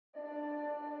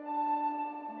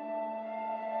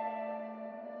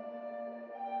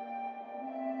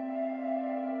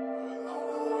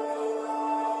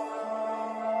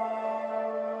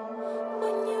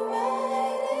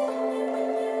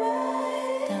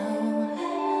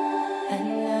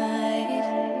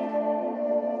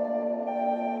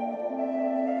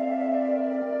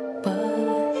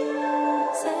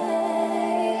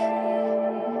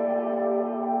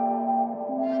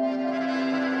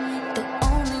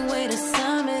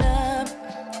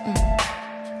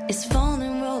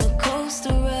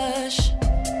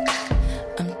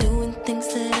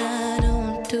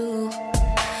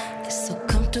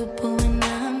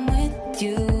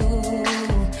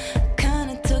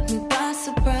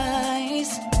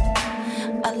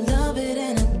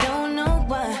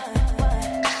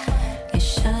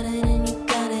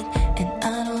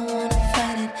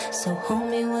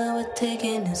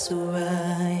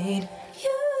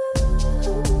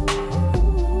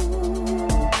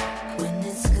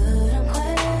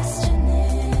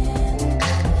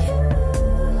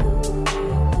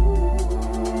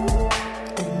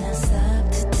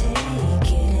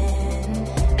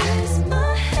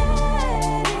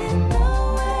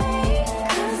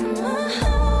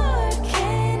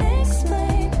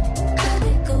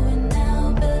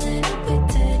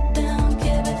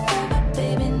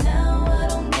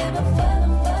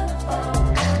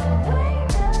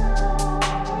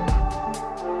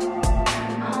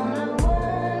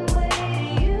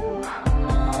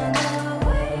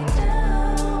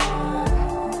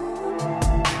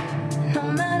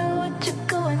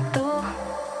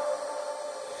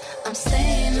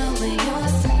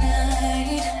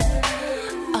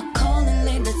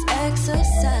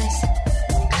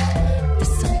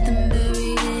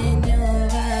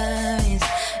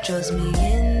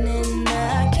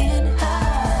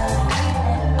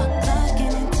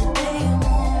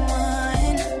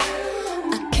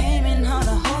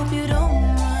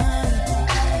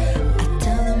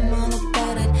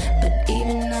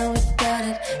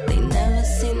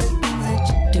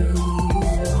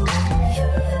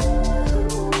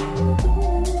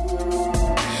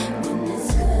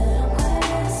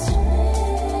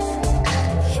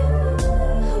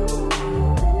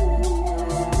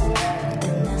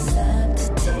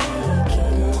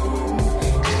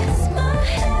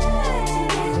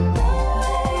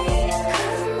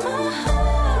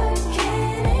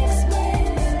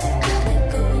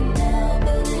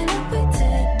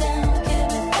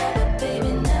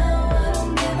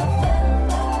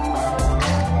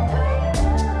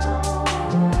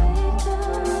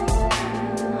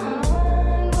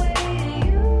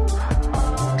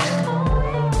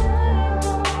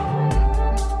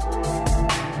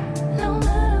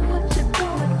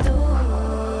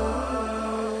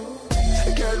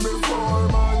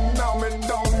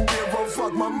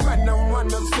Cause my man don't run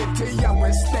the city and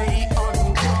we stay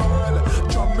on call.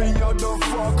 Drop me out the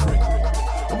fuckery.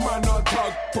 Man I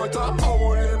talk, put a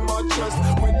hole in my chest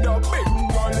with a big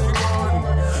gully gun.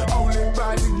 Only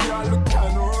bad girl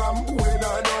can ramp with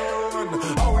a gun.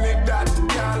 Only that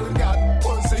girl got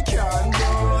pussy can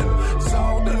gun.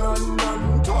 South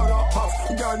London to the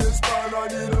Afghanistan, I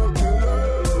need a killer.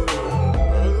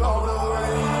 All the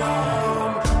way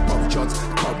on. Pop shots,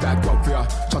 pop that pop fear.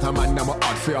 Shot a man, I'm a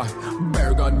hot fear.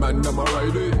 Bear gun man, I'm a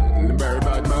riding. Very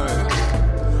bad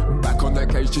man. Back on the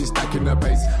case, she's stacking the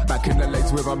pace. Back in the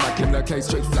lace with a Mac in the case.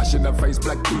 Straight flash in the face,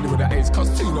 black beanie with the ace.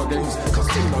 Casino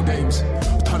games.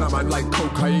 Turn a man like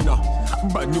cocaine.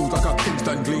 Bad news like a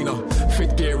Kingston gleaner.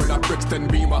 Fit gear in a Brixton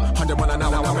Beamer. 100 man an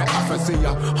hour, coming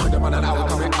Afrosia. 100 man an hour,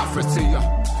 coming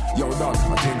Afrosia. Yo, dog,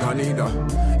 I think I need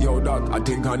her. Yo, dog, I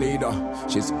think I need her.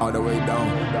 She's all the way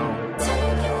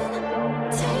down.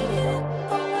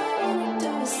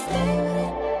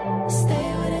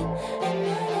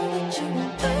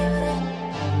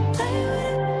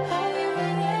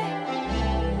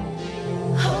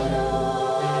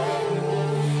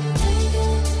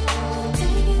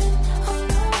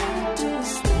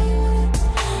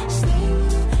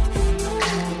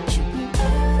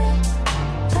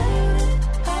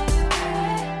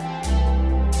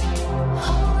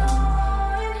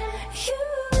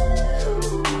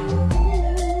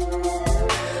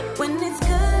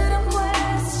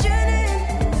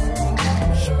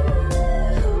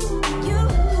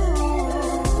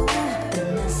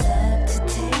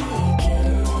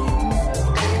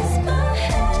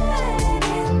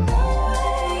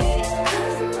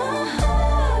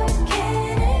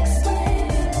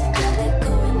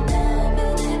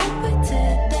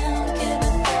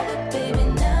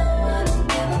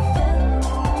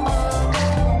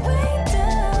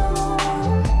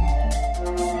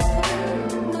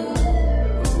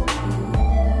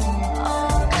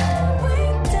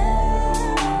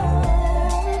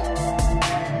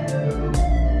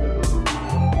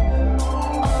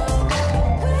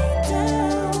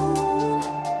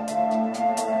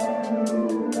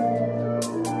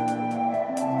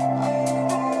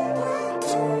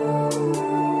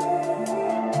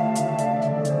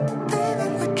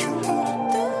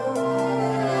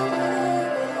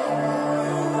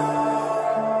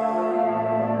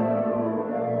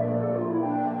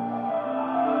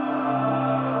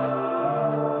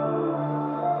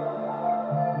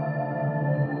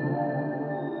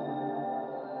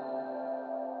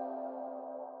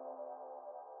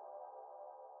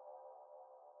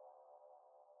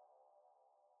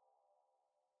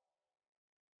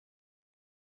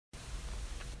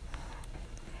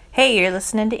 Hey, you're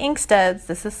listening to Inkstuds.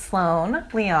 This is Sloan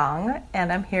Leong,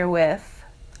 and I'm here with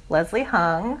Leslie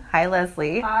Hung. Hi,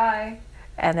 Leslie. Hi.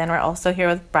 And then we're also here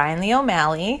with Brian Lee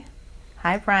O'Malley.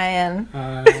 Hi, Brian.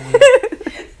 Hi.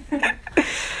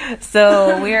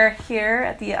 So we are here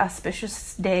at the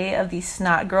auspicious day of the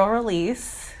Snot Girl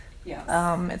release. Yes.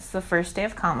 It's the first day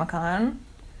of Comic-Con.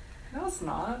 No, it's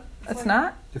not. It's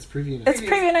not? It's preview night. It's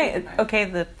preview night. Preview night. Okay,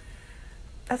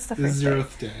 that's the This first is day.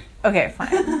 0th day. Okay,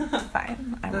 fine.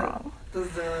 Fine. I'm wrong. The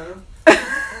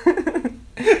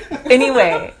 0th.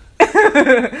 Anyway.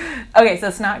 Okay, so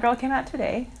Snot Girl came out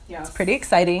today. Yes. It's pretty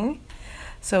exciting.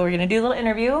 So we're going to do a little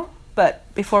interview. But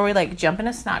before we jump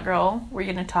into Snot Girl, we're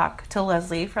going to talk to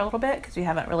Leslie for a little bit because we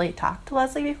haven't really talked to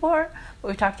Leslie before. But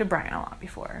we've talked to Brian a lot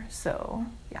before. So,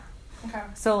 yeah. Okay.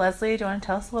 So, Leslie, do you want to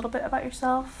tell us a little bit about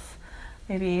yourself?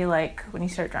 Maybe when you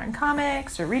started drawing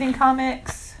comics or reading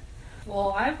comics?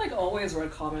 Well, I've always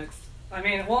read comics. I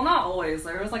mean, well, not always.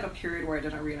 There was a period where I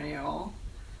didn't read any at all.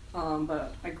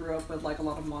 But I grew up with a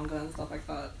lot of manga and stuff like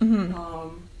that.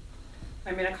 Mm-hmm.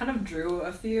 I mean, I kind of drew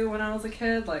a few when I was a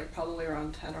kid, probably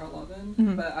around 10 or 11.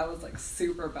 Mm-hmm. But I was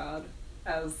super bad,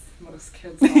 as most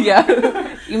kids are.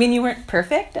 Yeah. You mean you weren't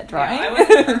perfect at drawing? Yeah, I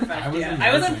wasn't perfect I was yet. amazing.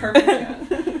 I wasn't perfect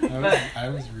yet. I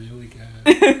was really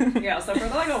good. Yeah, so for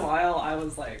a while I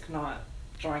was not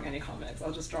drawing any comics. I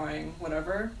was just drawing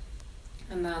whatever.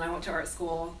 And then I went to art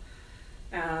school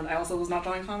and I also was not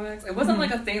drawing comics. It wasn't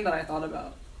a thing that I thought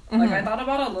about. Mm-hmm. I thought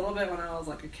about it a little bit when I was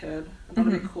a kid. I thought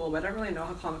it'd be cool, but I didn't really know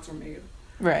how comics were made.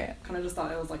 Right. Kind of just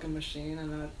thought it was a machine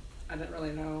and I didn't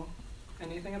really know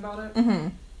anything about it. Mm-hmm.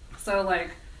 So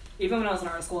even when I was in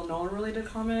art school, no one really did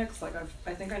comics. I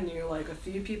think I knew a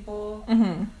few people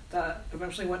Mm-hmm. that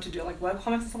eventually went to do web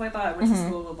comics and stuff like that. I went to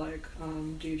school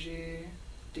with Gigi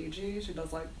DG. She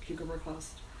does Hugo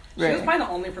Request. She was probably the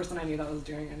only person I knew that was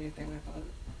doing anything like that.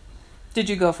 Did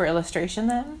you go for illustration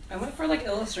then? I went for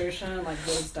illustration,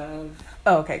 Viz Dev,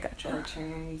 Oh, okay, gotcha.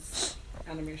 cartoons,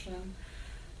 animation.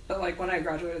 But when I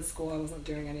graduated school, I wasn't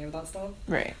doing any of that stuff.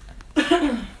 Right.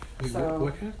 Wait, So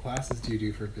what kind of classes do you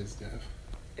do for biz dev?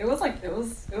 it was like it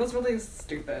was really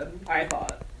stupid. I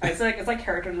thought it's like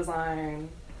character design,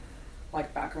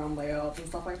 like background layouts and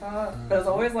stuff like that. But it's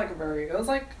always like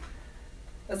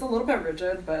it's a little bit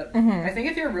rigid. But Mhm. I think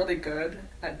if you're really good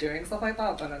at doing stuff like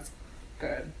that, then it's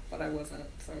good. But I wasn't.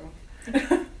 So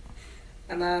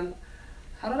and then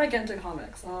how did I get into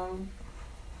comics?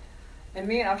 I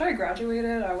mean, after I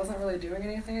graduated, I wasn't really doing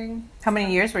anything. How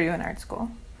many years were you in art school?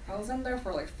 I was in there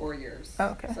for like 4 years. Oh,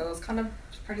 okay. So it was kind of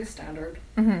pretty standard.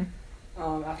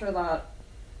 Mm-hmm. After that,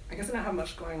 I guess I didn't have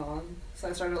much going on, so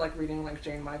I started like reading like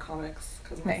Jane Mai comics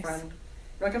because my Nice. friend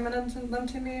recommended them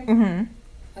to me, Mm-hmm.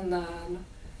 and then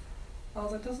I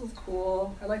was like, "This is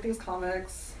cool. I like these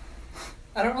comics."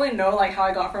 I don't really know like how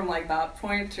I got from like that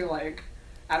point to like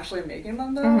actually making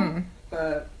them though, Mm-hmm.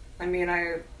 but I mean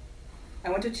I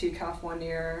went to TCAF 1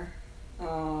 year,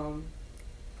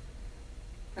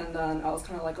 and then I was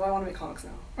kind of like, "Oh, I want to make comics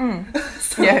now." Mm.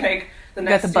 So Yeah. like the You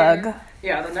next got the year, bug.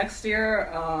 yeah, the next year,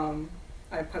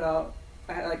 I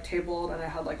had like tabled and I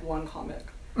had like one comic,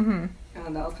 Mm-hmm.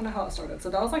 and that was kind of how it started. So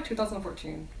that was like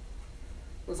 2014.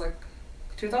 It was like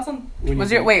 2000.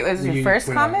 Was your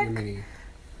first comic?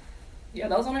 Yeah,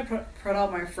 that was when I put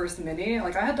out my first mini.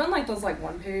 Like I had done like those like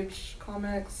 1-page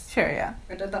comics. Sure, yeah.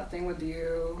 I did that thing with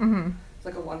you. Mm-hmm. It's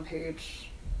like a 1-page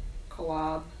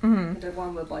collab. Mm-hmm. I did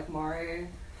one with like Mari.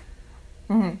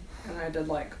 Mm-hmm. And I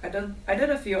did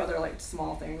a few other like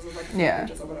small things with like a few Yeah.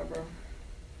 pages or whatever.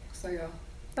 So yeah.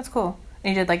 That's cool.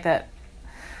 And you did like that.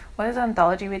 What is the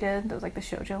anthology we did? That was like the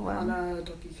shoujo one.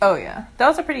 Doki. Oh yeah, that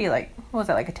was a pretty like. What was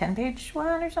that, like a 10-page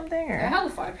one or something? Or I had a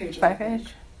 5-page.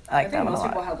 5-page. I like I that think one a most lot.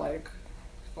 people had like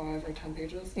 5 or 10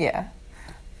 pages. Yeah,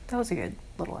 that was a good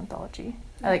little anthology.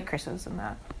 I like Chris's in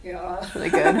that. Yeah. It's really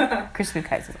good. Chris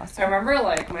Bukais is I awesome. remember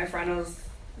like my friend was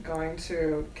going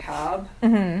to CAB,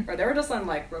 Mm-hmm. or they were just in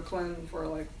like Brooklyn for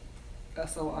like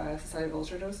SOI, Society of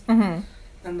Illustrators. Mm-hmm.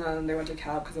 And then they went to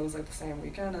CAB because it was like the same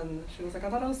weekend, and she was like, "I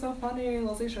thought it was so funny."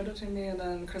 Leslie showed it to me, and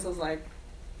then Chris was like,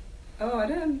 "Oh, I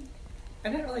didn't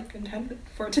like intend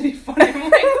for it to be funny."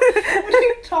 I'm like, "What are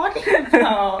you talking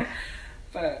about?"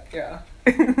 But yeah,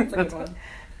 it's a good That's one.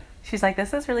 She's like,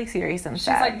 this is really serious and She's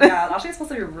sad. like, "Yeah, it's actually supposed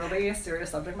to be a really serious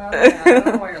subject matter. Yeah, I don't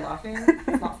know why you're laughing.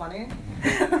 It's not funny."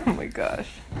 Oh my gosh.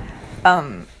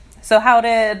 So how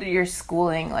did your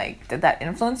schooling, like, did that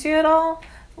influence you at all?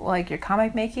 Like your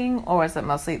comic making, or was it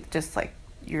mostly just like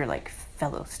your like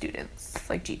fellow students,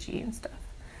 like Gigi and stuff?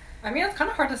 I mean, it's kind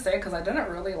of hard to say because I didn't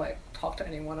really like talk to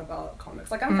anyone about comics.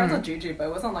 Like I'm friends with Gigi, but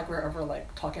it wasn't like we were ever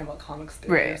like talking about comics.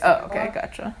 Right. Oh, okay,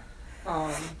 gotcha.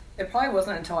 It probably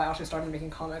wasn't until I actually started making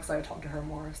comics that I talked to her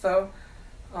more. So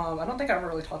I don't think I ever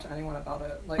really talked to anyone about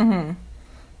it. Like, Mm-hmm.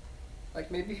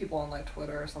 like maybe people on like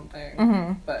Twitter or something.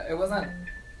 Mm-hmm. But it wasn't.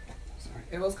 Sorry.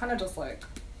 It was kind of just like,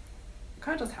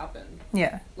 kind of just happened.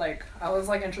 Yeah. Like I was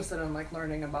like interested in like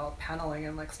learning about paneling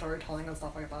and like storytelling and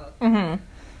stuff like that. Mm-hmm.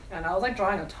 And I was like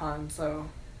drawing a ton. So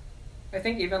I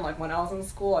think even like when I was in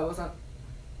school, I wasn't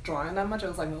drawing that much. It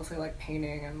was like mostly like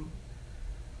painting, and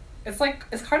it's like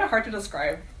it's kind of hard to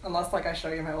describe unless like I show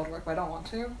you my old work, but I don't want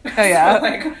to. Oh yeah. So,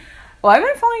 like Well, I've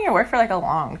been following your work for like a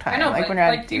long time. I know, like but when you're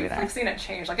like at you've DVNR. like, seen it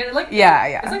change. Like it like Yeah,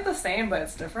 yeah. It's like the same, but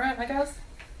it's different, I guess.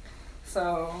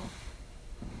 So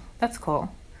That's cool.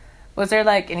 Was there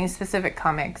like any specific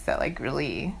comics that like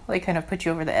really like kind of put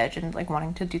you over the edge and like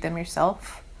wanting to do them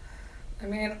yourself? I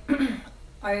mean,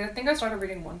 I think I started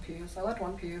reading One Piece. I liked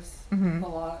One Piece Mm-hmm. a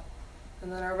lot,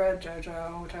 and then I read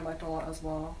JoJo, which I liked a lot as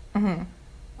well. Mm-hmm.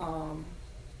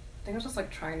 I think I was just like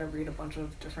trying to read a bunch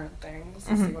of different things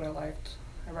to Mhm. see what I liked.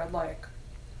 I read like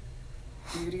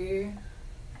Beauty,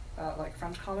 that like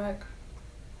French comic.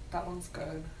 That one's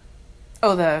good.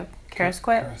 Oh, the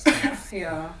Karasquet?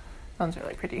 Yeah. That one's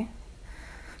really pretty.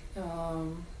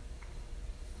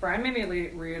 Brian made me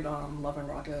read Love and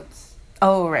Rockets,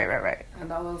 Oh, right. and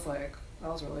that was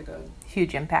really good.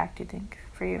 Huge impact, you think,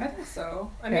 for you? I think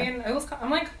so. I Yeah. mean, I'm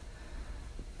like,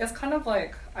 it's kind of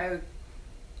like I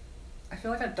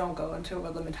feel like I don't go into it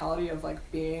with the mentality of like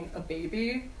being a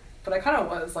baby, but I kind of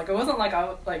was. Like, it wasn't like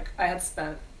I had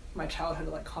spent my childhood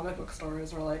at like comic book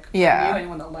stores or like Yeah. I knew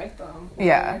anyone that liked them.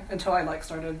 Yeah. Really, until I like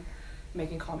started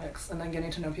making comics and then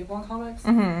getting to know people in comics.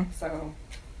 Mm-hmm. So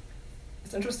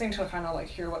it's interesting to kind of like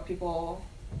hear what people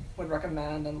would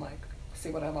recommend and like see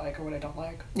what I like or what I don't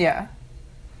like. Yeah.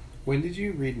 When did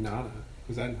you read Nana?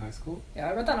 Was that in high school? Yeah,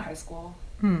 I read that in high school.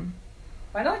 Hmm.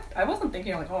 But I wasn't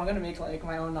thinking like, oh, I'm gonna make like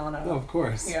my own Nana. Oh, of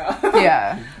course. Yeah.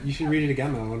 Yeah. You should read it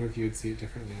again though. I wonder if you would see it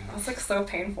differently It now. was like so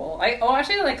painful.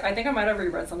 Actually, like I think I might have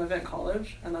reread some of it in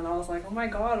college, and then I was like, oh my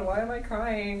god, why am I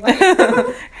crying? Like,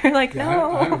 You're like, Yeah,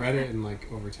 no. I haven't read it in like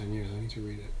over 10 years. I need to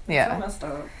read it. so Yeah. messed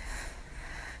up.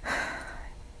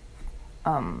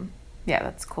 Yeah,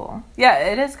 that's cool. Yeah,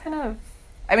 it is kind of,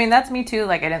 I mean, that's me too.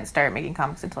 Like, I didn't start making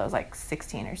comics until I was like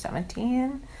 16 or 17.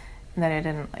 And then I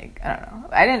didn't like, I don't know.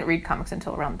 I didn't read comics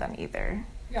until around then either.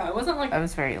 Yeah, I wasn't like, I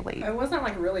was very late. I wasn't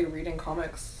like really reading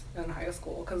comics in high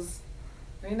school because,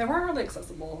 I mean, they weren't really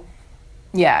accessible.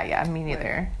 Yeah, me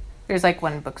neither. There's like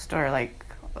one bookstore like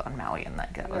on Maui and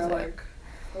that was it. Like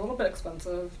a little bit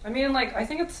expensive. I mean, like, I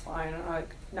think it's fine.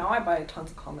 Like, now I buy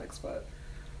tons of comics, but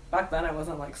back then I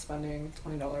wasn't like spending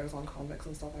 $20 on comics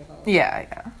and stuff like that.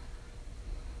 Yeah.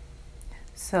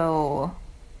 So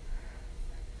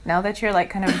now that you're like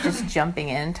kind of just jumping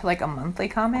into like a monthly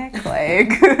comic,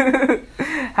 like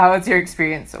how was your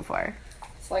experience so far?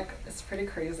 It's pretty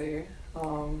crazy.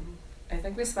 I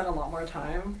think we spent a lot more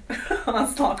time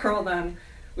on Snot Girl than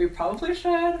we probably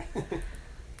should.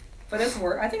 But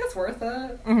I think it's worth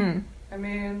it. Mm-hmm. I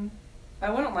mean, I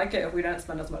wouldn't like it if we didn't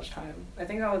spend as much time. I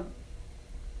think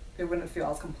it wouldn't feel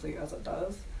as complete as it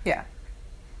does. Yeah.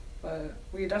 But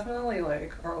we definitely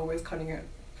like are always cutting it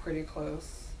pretty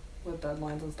close with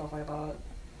deadlines and stuff like that.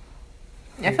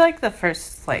 I feel like the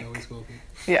first They like always will be.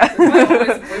 yeah.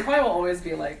 We probably will always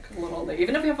be like a little late.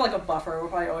 Even if we have like a buffer, we'll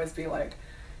probably always be like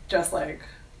just like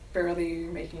barely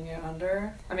making it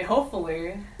under. I mean,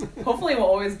 hopefully we'll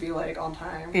always be like on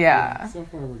time. Yeah. So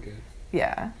far we're good.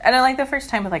 Yeah. And I like the first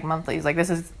time with like monthlies, like this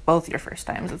is both your first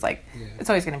times. It's like Yeah. it's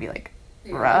always going to be like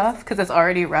Yeah. rough because it's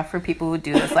already rough for people who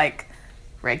do this like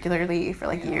regularly for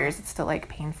like Yeah. years. It's still like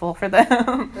painful for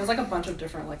them. There's like a bunch of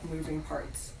different like moving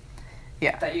parts.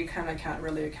 Yeah. That you kind of can't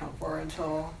really account for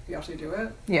until you actually do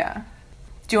it. Yeah.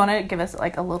 Do you want to give us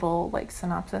like a little like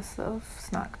synopsis of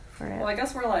Snot for it? Well, I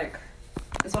guess we're like,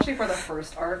 especially for the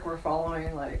first arc, we're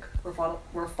following Lottie.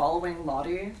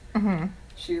 Mm-hmm.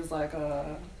 She's like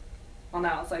on the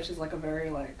outside, she's like a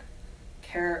very like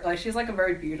she's like a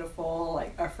very beautiful,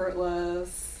 like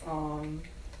effortless,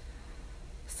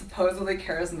 supposedly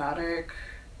charismatic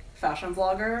fashion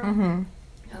vlogger. Mm-hmm.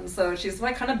 And so she's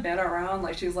like kind of been around,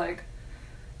 like she's like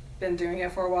been doing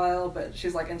it for a while, but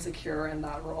she's like insecure in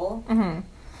that role. Mm-hmm.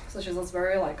 So she's this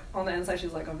very like, on the inside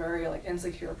she's like a very like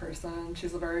insecure person.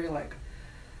 She's a very like,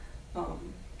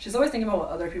 she's always thinking about what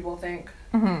other people think.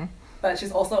 Mm-hmm. But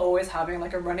she's also always having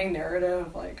like a running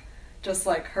narrative, like just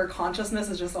like her consciousness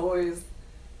is just always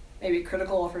maybe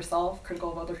critical of herself,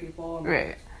 critical of other people. And,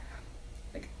 Right.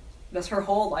 Like just her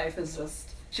whole life is just,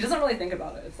 she doesn't really think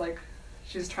about it. It's like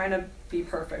she's trying to be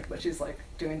perfect, but she's like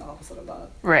doing the opposite of that.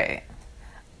 Right.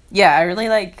 Yeah, I really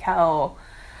like how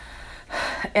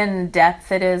in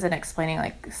depth it is in explaining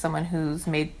like someone who's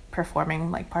made performing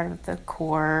like part of the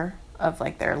core of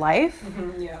like their life.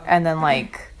 Mm-hmm, yeah. And then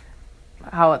like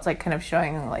how it's like kind of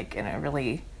showing like in a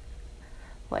really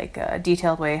like a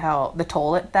detailed way how the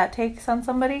toll that takes on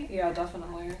somebody. Yeah,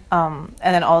 definitely. And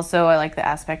then also I like the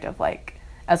aspect of like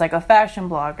as like a fashion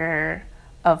blogger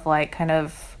of like kind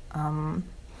of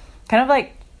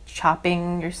like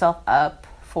chopping yourself up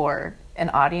for an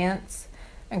audience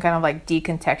and kind of like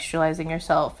decontextualizing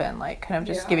yourself and like kind of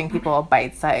just giving people a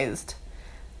bite-sized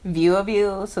view of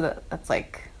you so that that's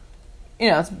like, you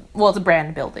know, it's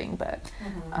brand building, but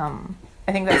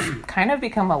I think that's kind of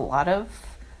become a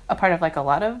part of like a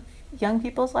lot of young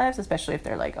people's lives, especially if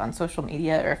they're like on social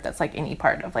media or if that's like any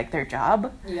part of like their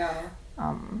job. Yeah.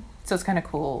 So it's kind of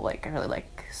cool. Like I really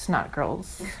like Snot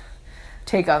Girl's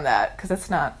take on that because it's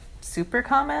not super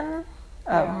common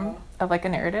of like a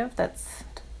narrative that's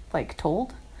like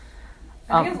told.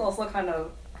 I think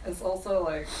it's also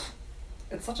like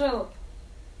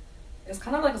it's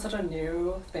kind of like such a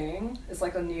new thing. It's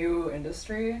like a new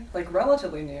industry, like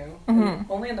relatively new. Mm-hmm. And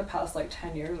only in the past like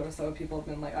 10 years or so people have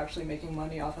been like actually making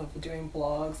money off of doing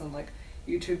blogs and like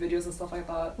YouTube videos and stuff like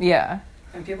that. Yeah.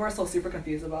 And people are still super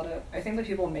confused about it. I think the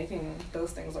people making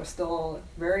those things are still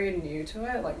very new to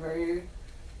it, like very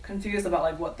confused about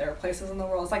like what their place is in the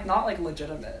world. It's like not like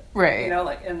legitimate. Right. You know,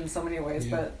 like in so many ways,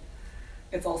 Yeah. but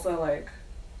it's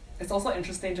also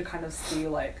interesting to kind of see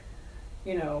like,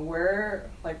 you know, where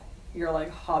like your like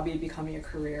hobby becoming a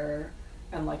career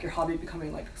and like your hobby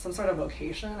becoming like some sort of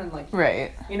vocation and like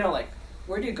Right. you know, like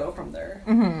where do you go from there?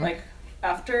 Mm-hmm. Like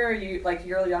after you like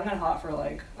you're young and hot for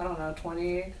like, I don't know,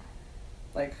 20,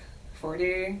 like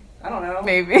 40, I don't know.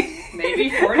 Maybe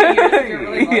 40 years if you're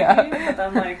really lucky. Yeah. But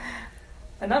then like,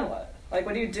 and then what? Like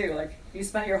what do you do? Like you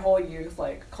spent your whole youth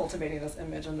like cultivating this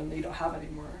image and then you don't have it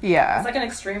anymore. Yeah. It's like an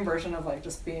extreme version of like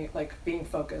just being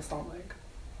focused on like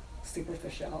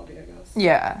superficiality, I guess.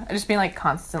 Yeah. Just being like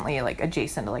constantly like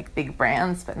adjacent to like big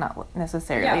brands, but not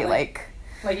necessarily Yeah, like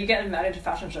Like you get invited to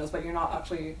fashion shows, but you're not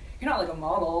like a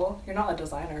model. You're not a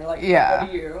designer. Like Yeah. what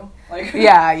are you? Like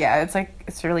yeah. It's like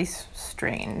it's really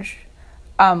strange.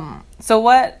 So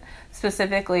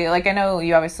specifically, like, I know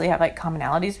you obviously have, like,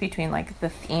 commonalities between, like, the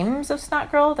themes of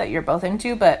Snot Girl that you're both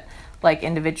into, but, like,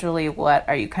 individually, what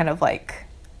are you kind of, like,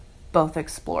 both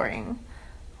exploring?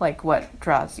 Like, what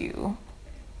draws you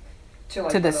To,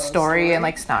 like, to the story and,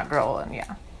 like, Snot Girl and,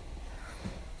 yeah.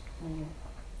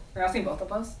 You're asking both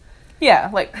of us? Yeah,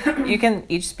 like, you can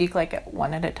each speak, like,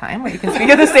 one at a time, or you can speak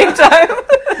at the same time.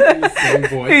 Same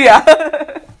voice. Yeah.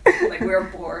 Like, we're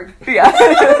Borg. Yeah.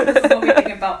 This is what we think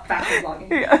about fashion blogging.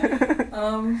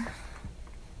 Yeah.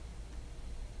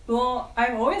 Well,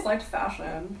 I've always liked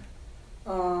fashion. I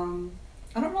don't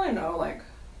really know, like,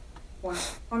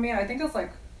 what... I mean, I think it's,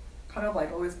 like, kind of,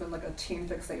 like, always been, like, a teen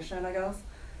fixation, I guess.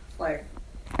 Like,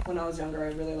 when I was younger,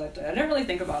 I really liked it. I didn't really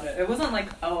think about it. It wasn't, like,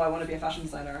 oh, I want to be a fashion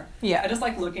designer. Yeah. I just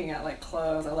like looking at, like,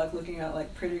 clothes. I like looking at,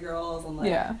 like, pretty girls and, like...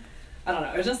 Yeah. I don't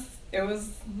know. It was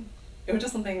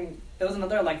just something... It was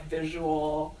another, like,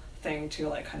 visual thing to,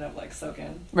 like, kind of, like, soak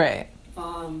in. Right.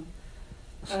 And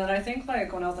then I think,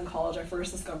 like, when I was in college, I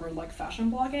first discovered, like,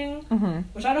 fashion blogging, Mm-hmm.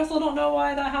 which I also don't know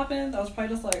why that happened. I was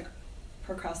probably just, like,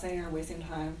 procrastinating or wasting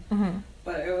time. Mm-hmm.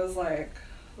 But it was, like,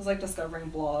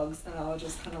 discovering blogs, and I was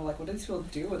just kind of, like, what do these people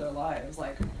do with their lives?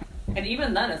 Like, and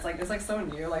even then, it's, like, so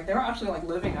new. Like, they were actually, like,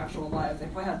 living actual lives. They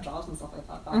probably had jobs and stuff like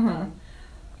that back Mm-hmm. then.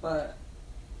 But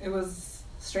it was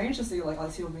strange to see, like, all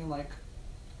these people being, like,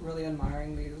 really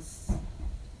admiring these,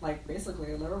 like,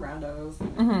 basically, they were randos.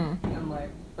 Mm-hmm. And, like,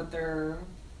 but they're,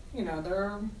 you know,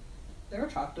 they're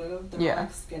attractive, they're, Yeah.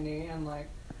 like, skinny, and, like,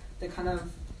 they kind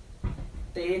of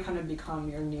become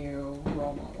your new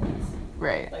role models.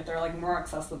 Right. Like, they're, like, more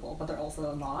accessible, but they're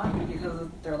also not, because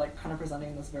they're, like, kind of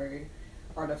presenting this very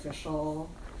artificial,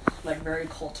 like, very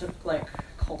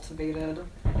cultivated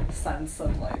sense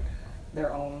of, like,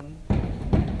 their own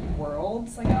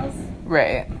worlds, I guess.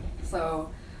 Right.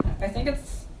 So, I think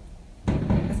it's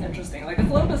interesting. Like, it's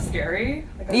a little bit scary.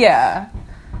 Like, Yeah.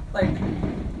 Like,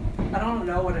 I don't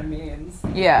know what it means.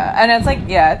 Yeah. And it's like,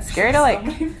 yeah, it's scary to, like,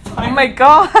 Somebody oh find- my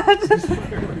god.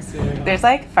 Fireworks going off. There's,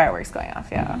 like, fireworks going off,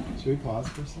 yeah. Should we pause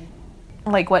for a second?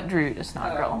 Like, what drew you to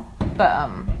Snot Oh. Girl? But,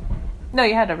 no,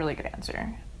 you had a really good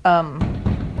answer.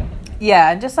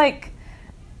 Yeah, and just, like,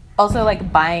 also,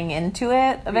 like, buying into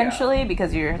it eventually,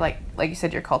 because you're, like you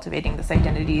said, you're cultivating this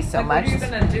identity so like, much. what are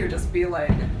you gonna do? Just be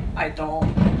like, I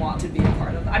don't want to be a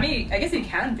part of that. I mean, I guess you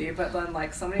can be, but then,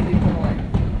 like, so many people,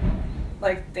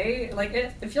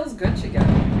 it feels good to get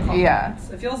compliments. Yeah.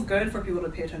 It feels good for people to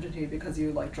pay attention to you because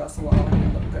you, like, dress well and you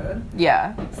look good.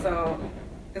 Yeah. So,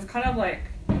 it's kind of like,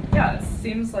 yeah, it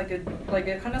seems like it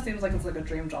kind of seems like it's, like, a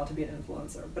dream job to be an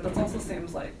influencer, but it also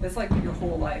seems like, it's, like, your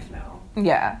whole life now.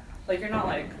 Yeah. Like, you're not,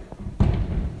 like,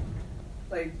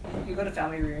 you go to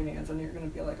family reunions and you're gonna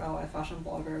be like, oh, I fashion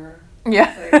blogger.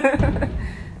 Yeah.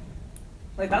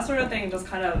 Like, that sort of thing just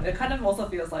kind of also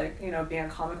feels like, you know, being a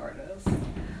comic artist.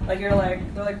 Like, they're like,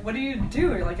 what do you do?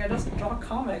 You're like, I just draw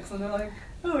comics. And they're like,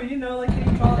 oh, you know, like, can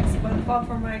you draw, like, SpongeBob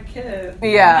for my kid?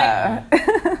 Yeah.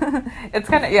 It's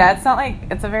kind of, yeah, it's not like,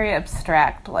 it's a very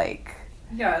abstract, like...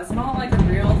 Yeah, it's not, like, a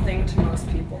real thing to most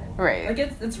people. Right. Like,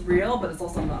 it's real, but it's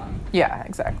also not. Yeah,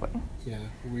 exactly. Yeah,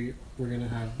 we're gonna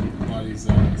have Lottie's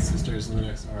sisters in the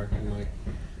next arc, and like,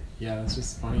 yeah, it's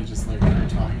just funny, just like her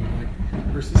talking, like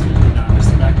her sisters do not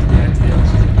respect the idea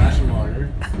that she's a fashion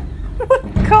blogger.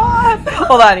 God!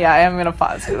 Hold on, yeah, I am gonna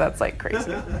pause because that's like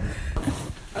crazy. I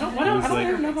don't even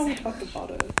know how we talked about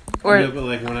it. Or, Yeah, but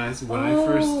like when I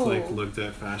first like looked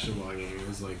at fashion blogging, it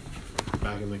was like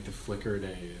back in like the Flickr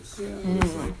days. Yeah. It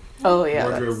was like oh yeah,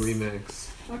 wardrobe that's- remix.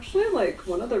 Actually, like,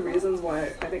 one of the reasons why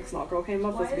I think Snot Girl came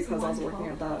up was because I was working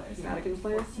at that mannequin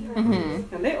place.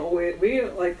 Mhm. And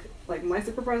like, my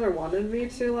supervisor wanted me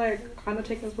to, like, kind of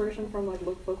take inspiration from, like,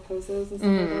 lookbook poses and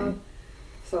stuff like that.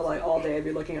 So, like, all day I'd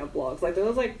be looking at blogs. Like, there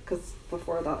was, like, because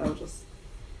before that I would just,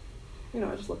 you know,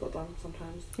 I just looked at them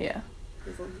sometimes. Yeah.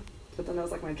 But then that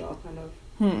was, like, my job, kind of.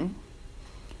 Hmm.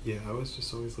 Yeah, I was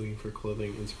just always looking for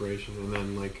clothing inspiration, and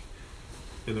then like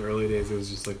in the early days, it was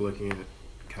just like looking at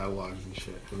catalogs and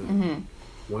shit. And then Mm-hmm.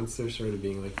 once there started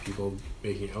being like people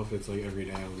making outfits like every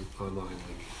day online,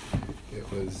 like it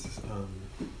was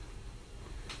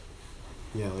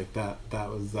yeah, like that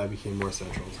became more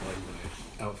central to like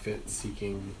my outfit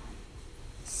seeking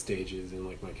stages and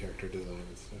like my character design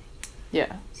and stuff.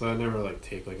 Yeah. So I'd never like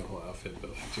take like a whole outfit,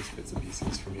 but like just bits and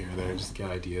pieces from here and there, and just get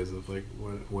ideas of like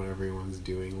what everyone's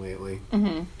doing lately.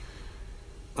 Mm-hmm.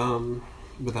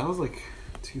 But that was like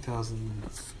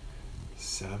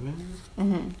 2007,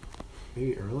 Mm-hmm.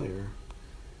 maybe earlier.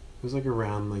 It was like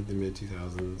around like the mid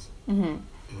 2000s, Mm-hmm.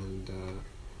 and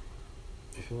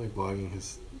I feel like blogging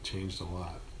has changed a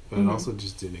lot, but Mhm. it also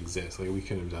just didn't exist. Like we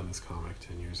couldn't have done this comic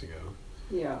 10 years ago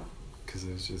Yeah. because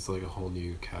it was just like a whole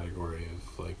new category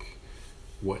of like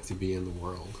what to be in the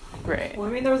world. Right. Well,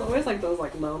 I mean, there's always like those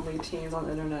like lonely teens on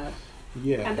the internet,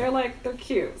 Yeah. and they're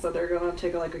cute, so they're gonna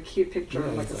take like a cute picture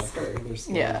of like a skirt. They're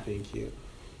still Yeah. being cute.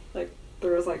 Like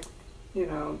there was like, you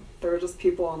know, there were just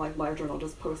people on like LiveJournal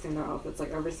just posting their outfits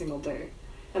like every single day,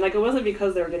 and like it wasn't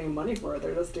because they were getting money for it.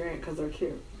 They're just doing it because they're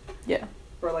cute, Yeah.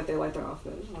 or like they like their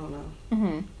outfit. I don't know.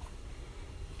 Mm-hmm.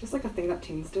 Just like a thing that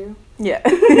teens do. Yeah.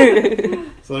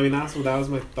 So I mean, that was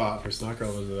my thought for Snot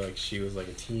Girl, was that, like, she was like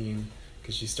a teen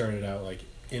because she started out like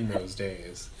in those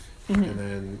days, Mm-hmm. and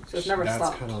then So it's never that's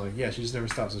stopped. kind of like, yeah, she just never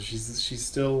stopped. So she's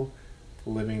still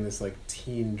living this like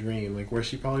teen dream, like where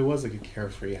she probably was like a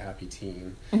carefree, happy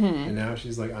teen, Mm-hmm. and now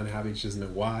she's like unhappy. She doesn't know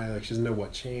why. Like she doesn't know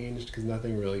what changed because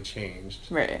nothing really changed,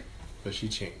 Right. but she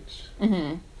changed.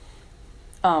 Mm-hmm.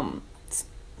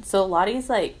 So Lottie's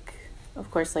like, of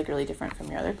course, like really different from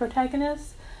your other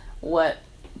protagonists. What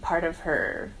part of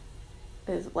her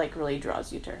is like really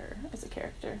draws you to her as a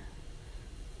character?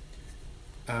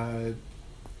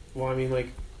 Well, I mean, like,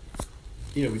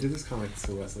 you know, we did this kind of like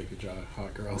so Leslie could draw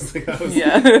hot girls. Like, that was,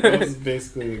 Yeah. that was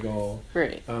basically the goal.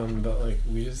 Right. But like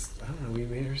we just, I don't know, we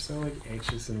made her so like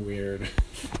anxious and weird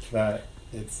that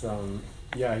it's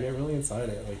yeah, I get really inside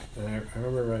it. Like, and I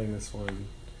remember writing this one.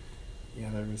 Yeah,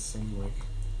 there was some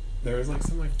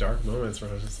like dark moments where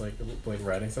I was just like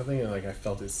writing something and like I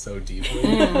felt it so deeply.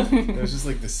 It was just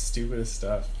like the stupidest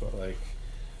stuff, but like,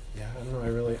 yeah, I don't know. I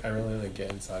really like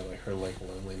get inside like her like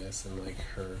loneliness and like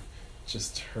her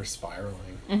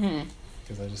spiraling. Mm-hmm.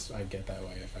 Because I get that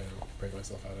way if I don't break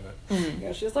myself out of it. Mm-hmm.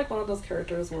 Yeah, she's like one of those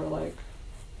characters where like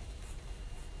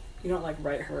you don't like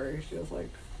write her. She just like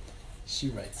She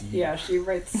writes you. yeah, she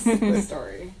writes the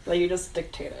story. Like you just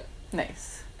dictate it.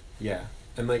 Nice. Yeah,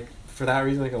 and like for that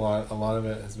reason, like a lot of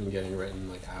it has been getting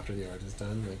written like after the art is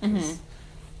done, like 'cause,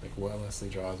 like what Leslie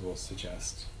draws will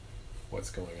suggest what's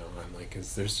going on, like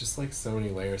because there's just like so many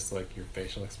layers to like your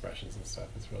facial expressions and stuff.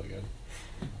 It's really good.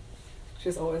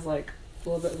 She's always like a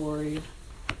little bit worried.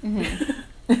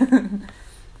 Mm-hmm.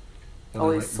 And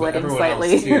Always then, but sweating everyone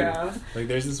slightly. else, too. Yeah. Like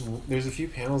there's a few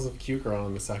panels of Cute Girl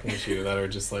in the second issue that are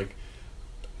just like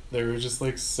they were just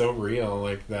like so real,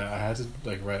 like that I had to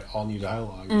like write all new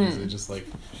dialogue because it just like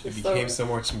it She's became so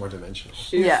much more dimensional.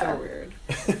 She's Yeah. so weird.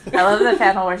 I love the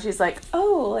panel where she's like,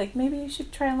 "Oh, like maybe you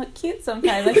should try and look cute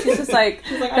sometime." Like she's just like,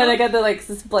 She's like, kind of got the like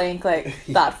this blank, like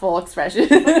thoughtful expression.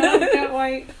 I don't get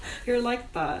why you're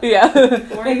like that. Yeah,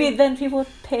 Why maybe are you- then people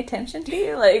pay attention to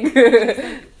you.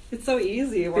 Like, It's so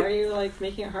easy. Why are you like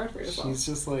making it hard for yourself? She's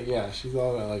just like, yeah, she's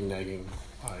all about like nagging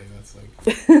Lottie. That's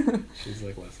like she's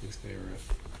like Leslie's favorite.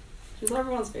 She's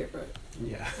everyone's favorite.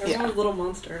 Yeah. Everyone's little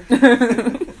monster.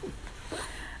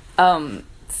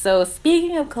 So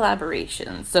speaking of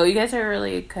collaboration, so you guys are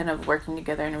really kind of working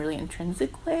together in a really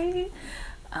intrinsic way.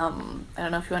 I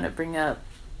don't know if you want to bring up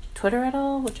Twitter at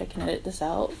all, which I can edit this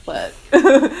out, but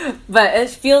but it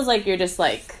feels like you're just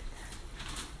like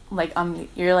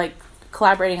you're like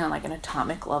collaborating on like an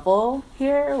atomic level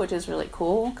here, which is really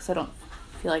cool because I don't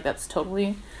feel like that's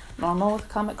totally normal with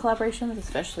comic collaborations,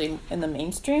 especially in the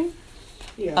mainstream.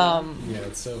 Yeah. Yeah,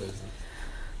 it so isn't.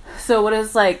 So what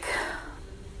is like,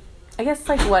 I guess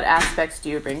like what aspects do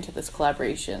you bring to this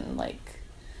collaboration? Like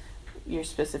your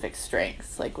specific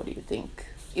strengths? Like what do you think?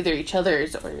 Either each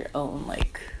other's or your own,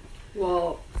 like.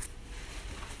 Well,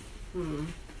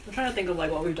 I'm trying to think of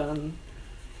like what we've done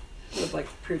with like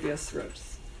previous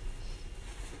scripts.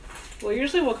 Well,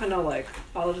 usually we'll kind of like,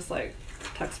 I'll just like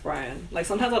text Brian. Like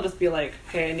sometimes I'll just be like,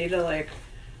 hey, I need to like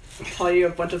tell you a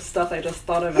bunch of stuff I just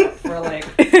thought about for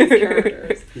like these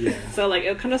characters. Yeah. So like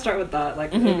it'll kind of start with that.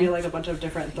 Like it'll be like a bunch of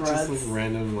different threads. Just like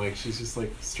random, like she's just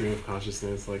like stream of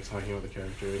consciousness, like talking about the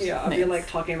characters. Yeah, I'll be Nice. like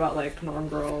talking about like norm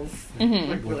girls, Mhm.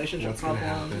 like What- relationship what's gonna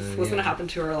problems, happen, what's gonna yeah. happen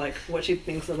to her, like what she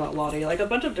thinks about Lottie, like a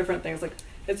bunch of different things. Like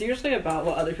it's usually about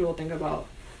what other people think about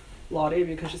Lottie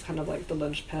because she's kind of like the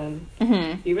linchpin.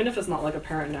 Mm-hmm. Even if it's not like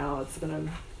apparent now, it's gonna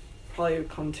probably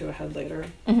come to a head later.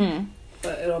 Mm-hmm.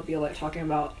 But it'll be like talking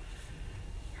about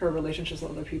her relationships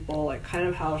with other people, like kind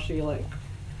of how she like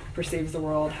perceives the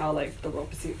world, how like the world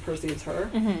perceives her.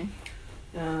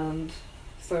 Mm-hmm. And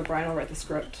so Brian will write the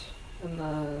script, and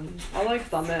then I'll like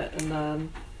thumb it, and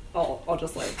then I'll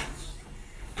just like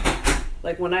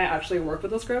when I actually work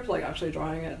with the script, like actually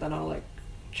drawing it, then I'll like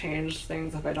change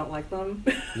things if I don't like them.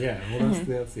 Yeah, well,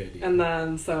 that's the idea. And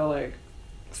then so like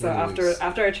so Really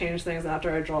after I change things and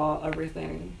after I draw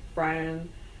everything, Brian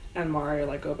and Mari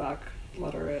like go back,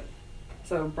 letter it.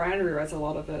 So Brian rewrites a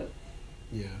lot of it.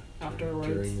 Yeah. Afterwards.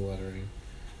 During the lettering.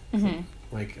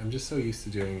 Mm-hmm. Like, I'm just so used to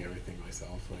doing everything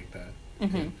myself like that.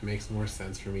 Mm-hmm. It makes more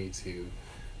sense for me to,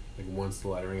 like, once the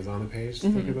lettering is on the page, to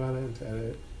Mhm. think about it and to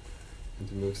edit and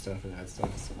to move stuff and add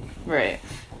stuff. So, Right.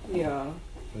 Yeah.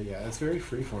 But yeah, it's very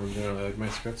freeform generally. Like my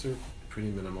scripts are pretty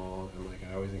minimal, and like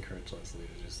I always encourage Leslie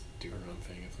to just do her own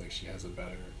thing if like she has a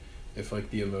better, if like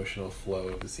the emotional flow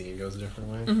of the scene goes a different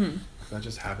way. Mm-hmm. That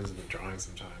just happens in the drawing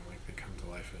sometime. Like they come to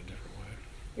life in a different way.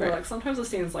 Yeah, Right. like sometimes the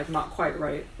scene's like not quite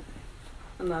right,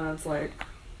 and then it's like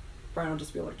Brian will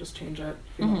just be like, just change it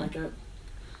if you don't like it.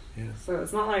 Yeah. So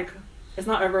it's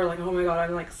not ever like, oh my god,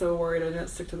 I'm like so worried I didn't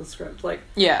stick to the script. Like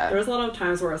Yeah. there's a lot of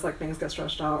times where it's like things get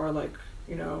stretched out or like,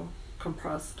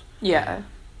 compressed. Yeah.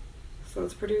 So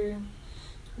it's I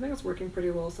think it's working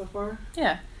pretty well so far.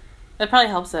 Yeah. It probably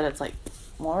helps that it's like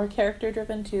more character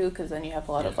driven too, because then you have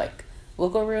a lot of like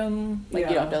wiggle room. Like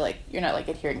you don't have to like, you're not like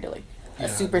adhering to like a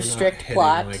super they're not strict hitting,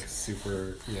 plot. Like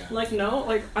super. Yeah. Like no,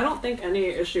 like I don't think any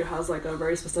issue has like a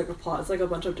very specific plot. It's like a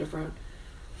bunch of different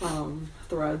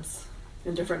threads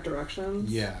in different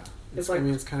directions. Yeah. It's I like-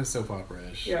 mean, it's kind of soap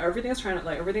opera-ish. Yeah, everything's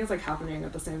like happening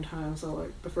at the same time. So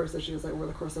like the first issue is like over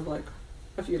the course of like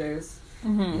a few days,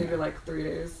 Mm-hmm. maybe like 3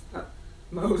 days at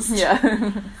most.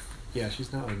 Yeah. Yeah,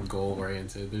 she's not like goal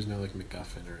oriented. There's no like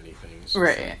MacGuffin or anything. It's just,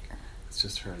 Right. like, it's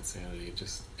just her insanity.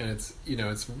 And it's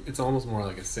it's almost more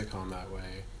like a sitcom that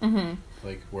way. Mm-hmm.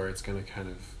 Like where it's gonna kind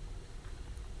of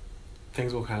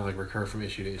things will kind of like recur from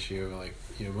issue to issue, like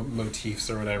motifs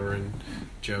or whatever, and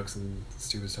jokes and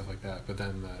stupid stuff like that. But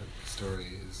then the story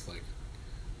is like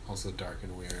also dark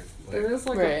and weird. Like, There is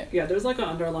like Right. there's like an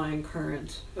underlying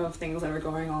current of things that are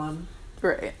going on,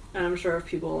 Right. and I'm sure if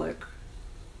people like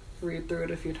read through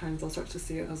it a few times, they'll start to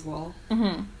see it as well.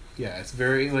 Mm-hmm. yeah, it's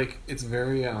very like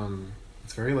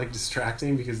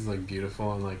distracting because it's like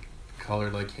beautiful and like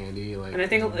colored like candy. Like, And I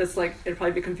think it's like it'd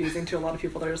probably be confusing to a lot of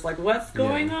people. They're just like, "What's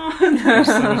going Yeah. on?" there's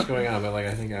so much going on, but like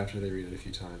I think after they read it a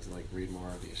few times and like read more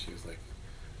of the issues, like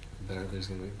there's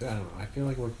gonna be, I don't know, I feel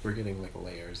like we're getting like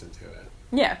layers into it.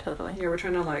 Yeah, totally. Yeah, we're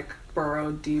trying to like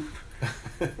burrow deep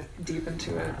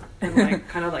into it and like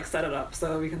kind of like set it up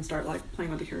so we can start like playing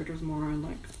with the characters more and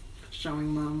like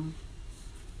showing them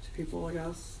to people, I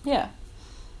guess. Yeah.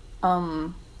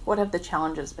 What have the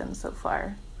challenges been so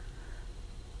far?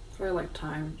 Probably like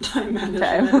time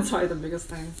management. That's probably the biggest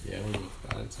thing. Yeah, we're both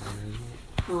bad at time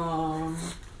management.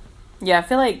 Yeah, I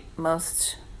feel like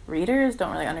most readers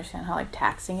don't really understand how like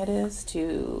taxing it is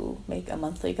to make a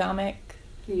monthly comic.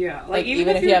 Yeah, Like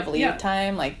even if you you're- have lead yeah,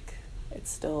 time, like it's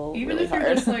still even really if you're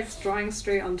hard. just like drawing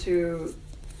straight onto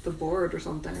the board or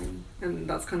something, and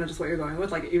that's kind of just what you're going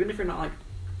with. Like even if you're not like,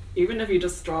 even if you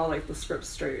just draw like the script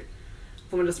straight,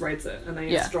 someone just writes it and then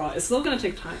you Yeah. just draw it. It's still gonna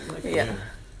take time. Like Yeah.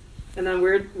 And then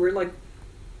we're like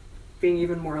being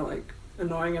even more like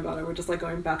annoying about it. We're just like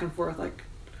going back and forth like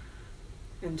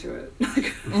into it. Like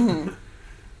Mhm.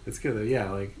 It's good though, yeah,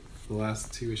 like the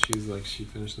last two issues, like she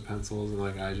finished the pencils and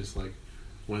like I just like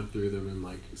went through them and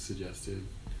like suggested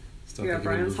stuff Yeah, that could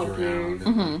be Brian's moved helped me. around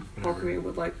and Mhm. like, help me whatever.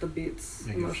 with like the beats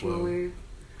Make it flow. emotionally,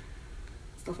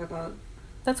 stuff like that.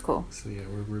 That's cool. So yeah,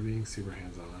 we're being super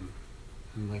hands on.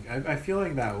 And like I feel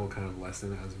like that will kind of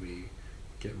lessen as we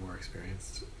get more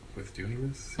experienced with doing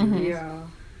this. Mhm. Yeah.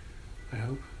 I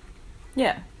hope.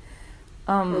 Yeah.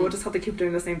 Or we'll just have to keep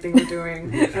doing the same thing we're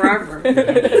doing forever.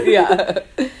 Yeah.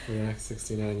 For the next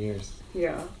 69 years.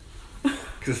 Yeah.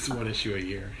 Because it's one issue a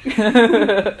year.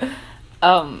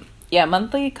 Yeah,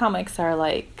 monthly comics are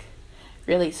like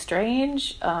really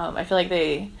strange. I feel like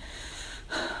they,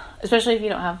 especially if you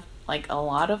don't have like a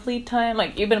lot of lead time.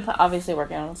 Like you've been obviously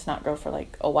working on Snot Girl for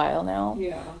like a while now,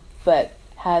 Yeah. but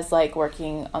has like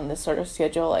working on this sort of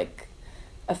schedule like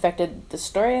affected the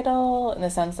story at all, in the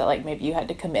sense that like maybe you had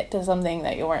to commit to something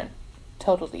that you weren't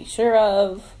totally sure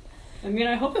of? I mean,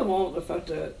 I hope it won't affect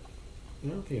it. I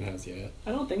don't think it has yet.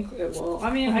 I don't think it will. I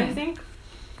mean, I Mhm. think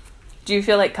Do you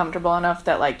feel like comfortable enough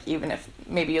that like even if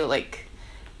maybe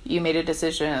you made a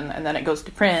decision and then it goes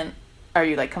to print, are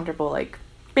you like comfortable like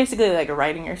basically like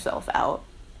writing yourself out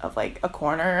of like a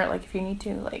corner, like if you need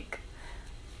to, like,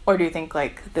 or do you think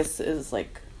like this is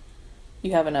like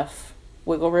you have enough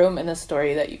wiggle room in the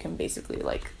story that you can basically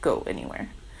like go anywhere?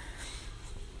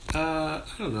 I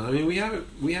don't know. I mean, we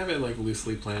have it like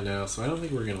loosely planned out, so I don't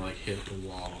think we're gonna like hit the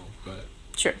wall. But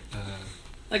Sure.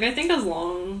 like I think as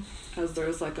long as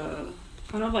there's like a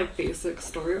kind of like basic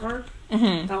story arc,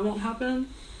 Mm-hmm. that won't happen.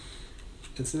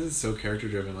 and since it's so character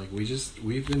driven, like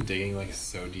we've been digging like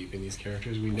so deep in these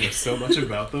characters. We know so much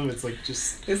about them. It's like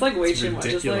just It's like way it's too much.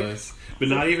 It's like ridiculous. But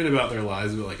not even about their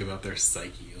lives, but like about their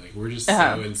psyche. Like we're just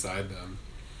Uh-huh. so inside them.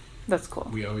 That's cool.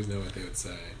 We always know what they would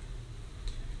say.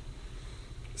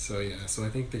 So yeah, so I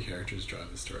think the characters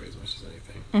drive the story as much as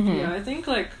anything. Mm-hmm. yeah, I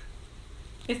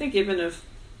think even if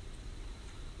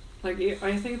like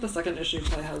I think the second issue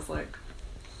probably has like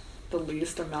the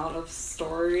least amount of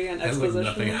story and And exposition.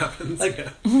 like nothing happens. Like,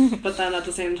 yeah. But then at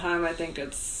the same time, I think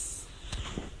it's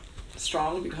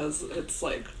strong because it's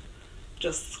like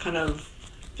just kind of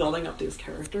building up these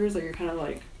characters that you're kind of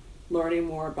like learning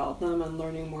more about them and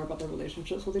learning more about their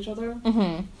relationships with each other.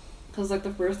 Mm-hmm. Because like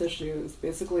the first issue is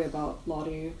basically about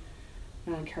Lottie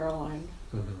and Caroline.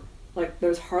 Mhm. Like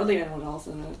there's hardly anyone else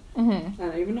in it, Mm-hmm.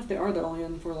 and even if they are, they're only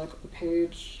in for like a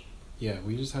page. Yeah,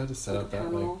 we just had to set like up a that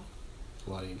like panel.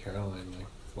 Lottie and Caroline like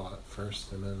plot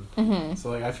first, and then Mm-hmm. so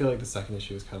like I feel like the second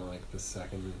issue is kind of like the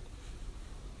second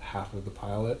half of the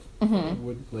pilot Mhm.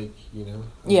 would like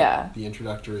Yeah. the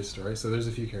introductory story. So there's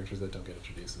a few characters that don't get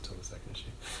introduced until the second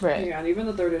issue. Right. Yeah, and even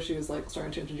the third issue is like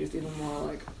starting to introduce even more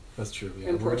like That's true. Yeah,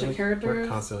 Important we're characters.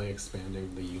 constantly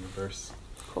expanding the universe.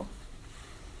 Cool.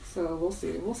 So we'll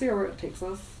see where it takes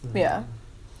us. Yeah.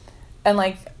 And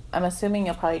like, I'm assuming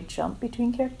you'll probably jump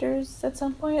between characters at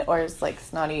some point, or is like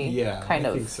Snotty Yeah, kind I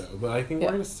of. think so. But I think Yeah.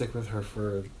 we're gonna stick with her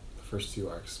for the first two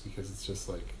arcs because it's just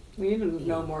like We need to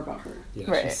know more about her. yeah,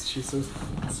 Right. she's so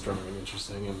strong and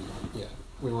interesting, and yeah,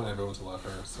 we want everyone to love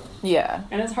her. So Yeah.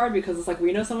 And it's hard because it's like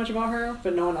we know so much about her,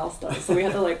 but no one else does. So we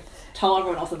have to like tell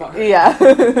everyone else about her. Yeah.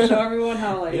 Show everyone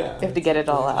how like yeah, have to get it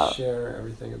we all have to out. Share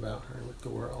everything about her with the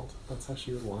world. That's how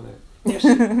she would want it.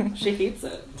 yeah, she hates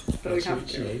it. But we she, have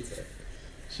she to. hates it.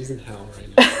 She's in hell right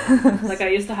now. Like I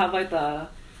used to have like I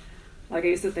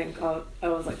used to think I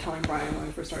was like telling Brian when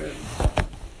we first started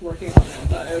working on it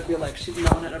that it would be like no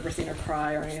one had ever seen her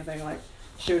cry or anything. Like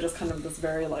she was just kind of this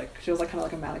very like she was like kind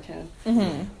of like a mannequin.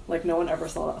 Mm-hmm. Like no one ever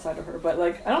saw that side of her. But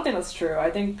like I don't think that's true.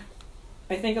 I think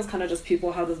it's kind of just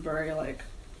people have this very like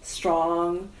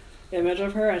strong image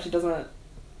of her, and she doesn't.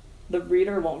 The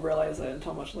reader won't realize it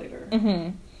until much later.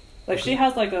 Mm-hmm. Like she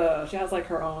has like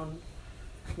her own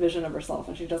vision of herself,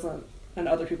 and she doesn't. And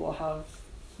other people have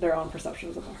their own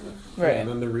perceptions about her. Right. Yeah, and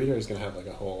then the reader is gonna have like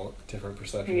a whole different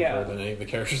perception Yeah. of her than any of the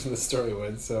characters in the story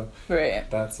would. So Right.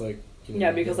 that's like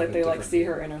Yeah, because like they like different see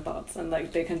view. her inner thoughts, and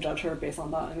like they can judge her based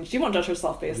on that, and she won't judge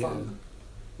herself based Yeah. on.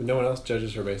 But no one else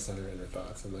judges her based on her inner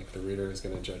thoughts, and like the reader is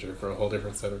going to judge her for a whole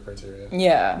different set of criteria.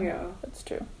 Yeah. Yeah. That's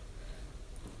true.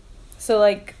 So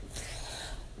like,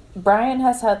 Brian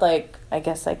has had like, I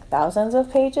guess like thousands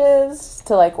of pages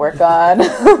to like work on,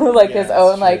 like Yeah, his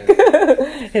own that's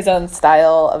like his own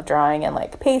style of drawing and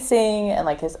like pacing and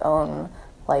like his own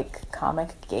like comic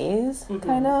gaze Mhm.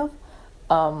 kind of,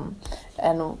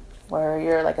 and where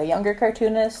you're like a younger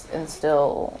cartoonist and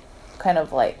still kind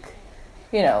of like,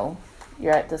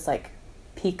 you're at this like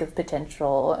peak of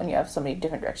potential and you have so many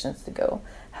different directions to go.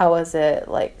 How was it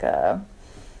like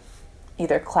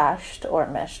either clashed or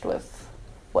meshed with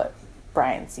what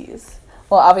Brian sees?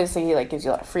 Well, obviously he like gives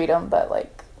you a lot of freedom, but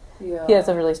like Yeah. he has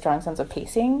a really strong sense of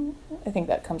pacing. I think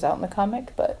that comes out in the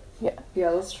comic, but yeah.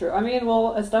 Yeah, that's true. I mean,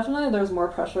 well, it's definitely there's more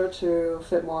pressure to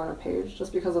fit more on a page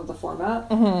just because of the format.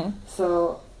 Mm-hmm.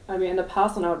 So, I mean, in the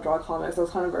past when I would draw comics, it was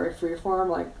kind of very freeform,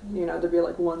 like, there'd be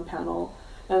like one panel.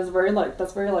 And it's very like,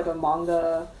 that's very like a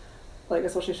manga, like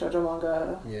especially shoujo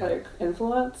manga, Yeah. like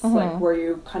influence, Mhm. like where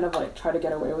you kind of like try to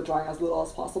get away with drawing as little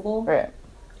as possible. Right.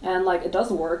 And like it does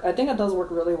work. I think it does work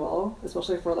really well,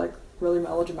 especially for like really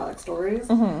melodramatic stories.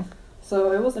 Mm-hmm.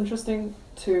 So it was interesting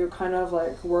to kind of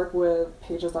like work with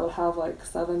pages that would have like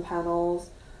 7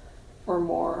 panels or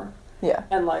more. Yeah.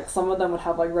 And like some of them would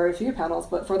have like very few panels,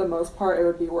 but for the most part it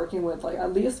would be working with like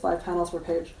at least 5 panels per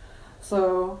page.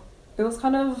 So it was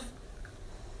kind of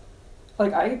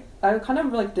like I kind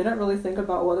of like didn't really think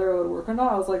about whether it would work or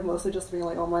not. I was like mostly just being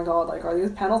like, oh my god, like are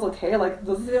these panels okay? Like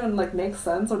does this even like make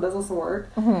sense or does this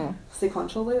work Mm-hmm.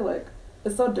 sequentially? Like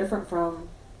it's so different from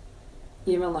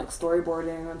even like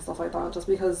storyboarding and stuff like that, just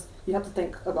because you have to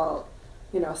think about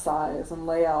size and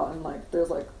layout and like there's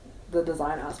like the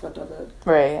design aspect of it,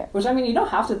 Right. which I mean you don't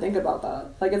have to think about that,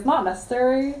 like it's not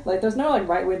necessary, like there's no like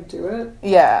right way to do it,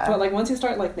 Yeah. but like once you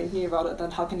start like thinking about it,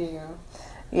 then how can you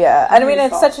Yeah, and I mean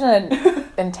it's Stop. such an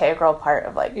integral part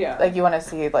of like Yeah. like you want to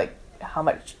see like how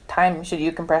much time should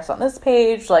you compress on this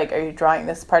page? Like, are you drawing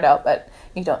this part out but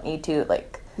you don't need to?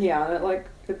 Like, yeah, and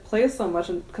it plays so much,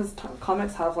 because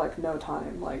comics have like no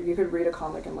time, like you could read a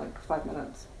comic in like 5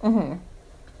 minutes, mm-hmm.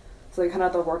 so you kind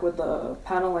of have to work with the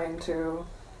paneling to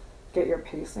get your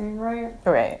pacing right.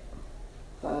 Right.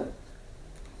 But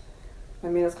I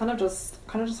mean, it's kind of just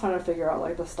trying to figure out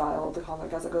like the style of the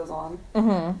comic as it goes on.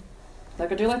 Mm-hmm.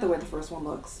 Like I do like the way the first one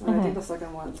looks, and I think Mhm. the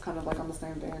second one's kind of like on the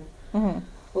same vein. Mm-hmm.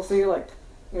 We'll see like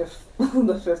if the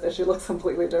 5th issue looks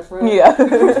completely different. Yeah.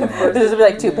 This would be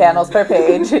like 2 panels per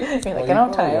page. You're like, I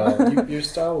don't have time. Your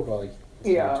style will probably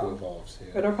Yeah. to evolve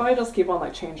too. It'll probably just keep on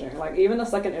like changing. Like even the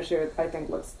second issue, I think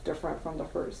looks different from the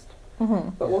first. Mm-hmm.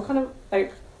 But we'll kind of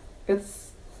like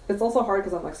it's it's also hard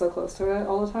because I'm like so close to it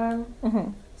all the time.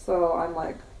 Mm-hmm. So I'm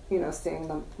like, you know, seeing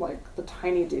them like the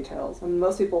tiny details, and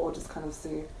most people will just kind of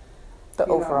see The you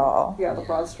know, overall. yeah, the Yeah.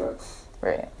 broad strokes.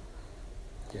 Right.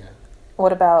 Yeah.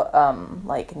 What about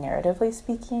like narratively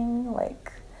speaking,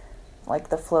 like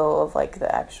the flow of like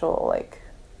the actual like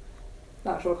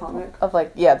The actual comic. of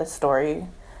like yeah the story?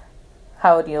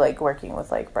 How would you like working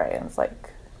with like Brian's like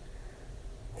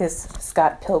his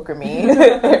Scott Pilgrim-y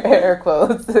air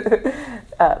quotes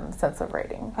sense of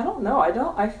writing? I don't know.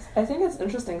 I think it's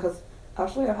interesting because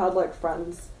actually I've had like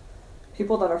friends,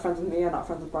 people that are friends with me and not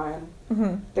friends with Brian.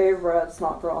 Mm-hmm. They've read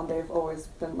Snot Girl and they've always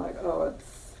been like, oh,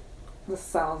 this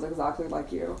sounds exactly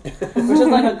like you, which is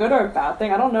like a good or a bad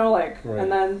thing. I don't know. Like, Right.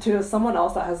 and then to someone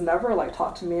else that has never like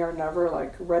talked to me or never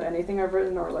like read anything I've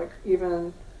written or like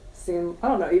even seen, I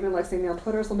don't know, even like seen me on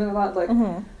Twitter or something like that. Like,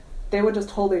 Mm-hmm. they would just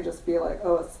totally just be like,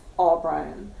 oh, it's all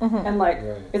Brian. Mm-hmm. And like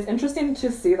Right. it's interesting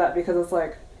to see that because it's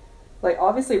like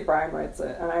obviously Brian writes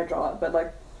it and I draw it, but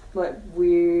like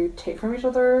we take from each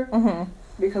other Mm-hmm.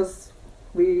 because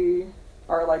we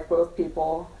are like both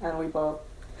people and we both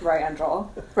write and draw.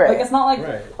 Right. Like it's not like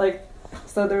Right. like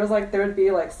so there would be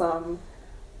like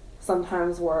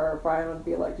sometimes where Brian would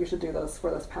be like, you should do this for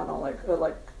this panel, like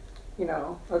you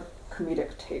know, a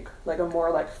comedic take, like a more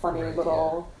like funny Right,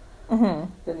 little Mm-hmm.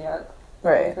 vignette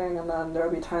Right. thing, and then there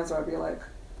would be times where I'd be like,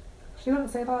 she wouldn't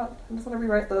say that, I'm just gonna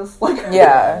rewrite this. Like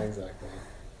Yeah. Exactly.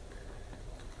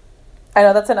 I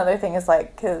know that's another thing is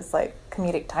like his like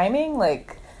comedic timing.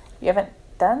 Like you haven't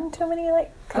done too many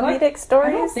like comedic stories.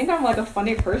 I don't think I'm like a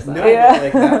funny person. No, Yeah. but,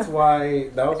 like that's why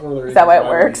that was one of the reasons that why it we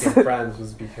works? became friends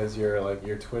was because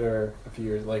your Twitter a few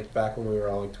years like back when we were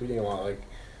all like tweeting a lot like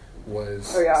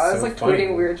was Oh yeah, I was so like funny.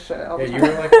 tweeting weird shit all the Yeah, time.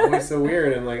 you were like always so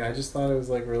weird and like I just thought it was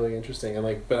like really interesting and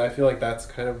like but I feel like that's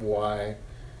kind of why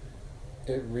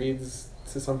it reads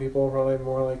to some people probably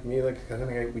more like me like I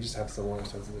think we just have similar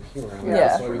senses of humor and like, Yeah.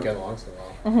 that's why we get along so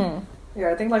well. Mm-hmm.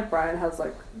 Yeah, I think like Brian has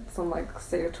like some like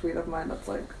saved tweet of mine that's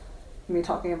like me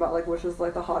talking about like which is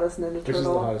like the hottest Ninja Which is the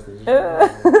Turtle, hottest thing.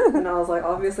 and I was like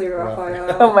obviously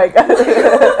Raphael. Oh my god.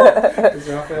 Because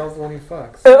Raphael's the one who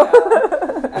fucks.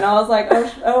 Yeah. And I was like,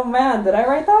 oh man, did I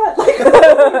write that? Like,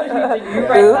 did you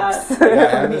write Oops. that?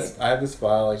 Yeah, I have this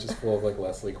file like just full of like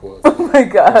Leslie quotes. Oh my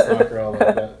It's not god. girl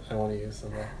that I want to use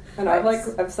someday. And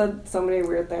I've said so many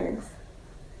weird things.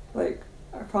 Like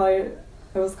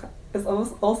it's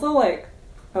almost also like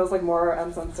I was like more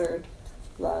uncensored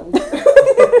than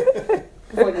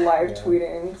like live Yeah.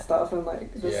 tweeting stuff and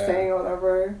like just Yeah. saying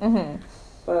whatever. Mm-hmm.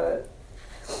 But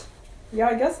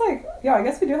I guess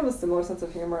we do have a similar sense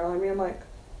of humor. I mean, like,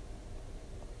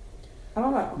 I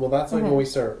don't know. Well, that's like Mhm.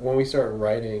 when we start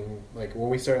writing, like when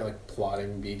we start like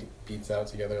plotting beats out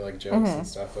together, like jokes Mhm. and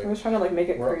stuff. I'm Like just trying to like make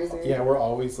it we're, crazy. yeah, we're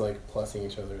always like plussing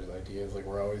each other's ideas. Like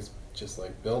we're always just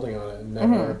like building on it. And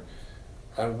never,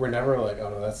 we're never like, oh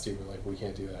no, that's stupid. Like we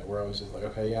can't do that. We're always just like,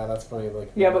 okay, yeah, that's funny.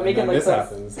 Like Yeah, but and make then it like this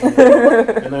this.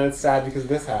 happens, and then it's sad because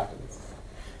this happens.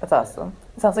 That's awesome.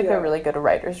 It sounds like Yeah. a really good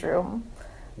writer's room.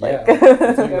 Yeah, Like-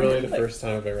 it's like really the first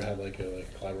time I've ever had like a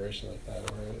collaboration like that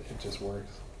where it just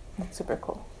works. That's super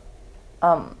cool.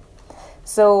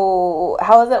 So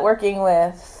how is it working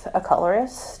with a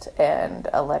colorist and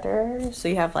a letterer? So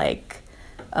you have like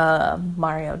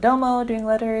Mario Domo doing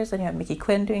letters, and you have Mickey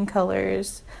Quinn doing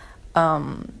colors.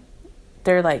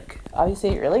 They're like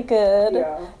obviously really good.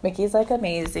 Yeah. Mickey's like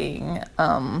amazing,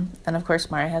 and of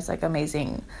course Mario has like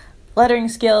amazing lettering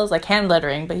skills, like hand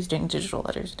lettering, but he's doing digital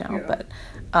letters now. Yeah.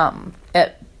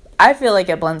 But I feel like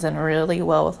it blends in really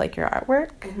well with like your artwork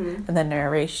Mhm. and the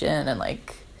narration, and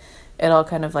like it all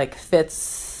kind of like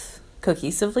fits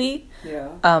cohesively. Yeah.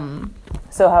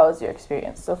 So how was your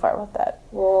experience so far with that?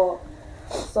 Well,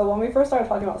 so when we first started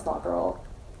talking about Snot Girl,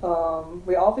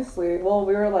 we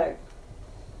were like,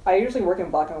 I usually work in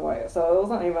black and white, so it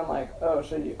wasn't even like, oh,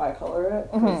 I color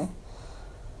it? 'Cause Mhm.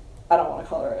 I don't want to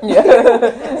color it.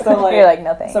 Yeah. So like, You're like,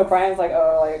 no thanks. So Brian's like,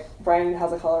 oh, like Brian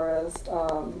has a colorist,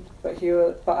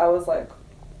 but I was like,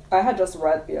 I had just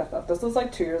read BFF. This was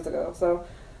like 2 years ago, so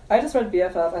I just read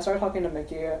BFF. I started talking to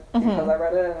Mickey because I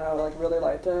read it and I like really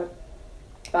liked it.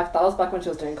 That was back when she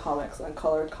was doing comics and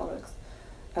colored comics,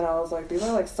 and I was like, these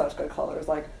are like such good colors.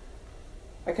 Like,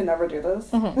 I could never do this.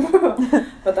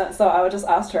 But then, so I would just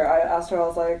ask her. I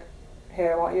was like, hey,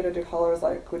 I want you to do colors.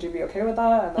 Like, would you be okay with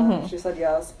that? And then she said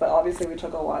yes. But obviously, we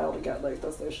took a while to get like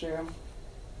this issue.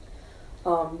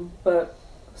 But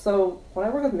so when I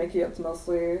work with Mickey, it's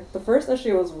mostly the first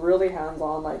issue was really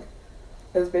hands-on. Like,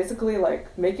 it was basically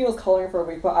like Mickey was coloring for a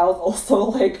week, but I was also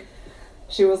like,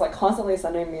 she was like constantly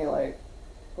sending me like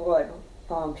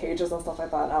pages and stuff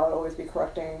like that, and I would always be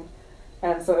correcting.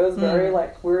 And so it was very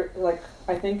like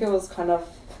I think it was kind of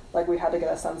like we had to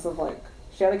get a sense of like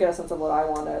she had to get a sense of what I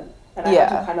wanted, and I Yeah.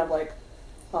 had to kind of like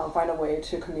find a way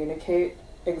to communicate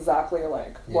exactly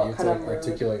like Yeah, what you have kind to, of like, mood.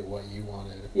 articulate what you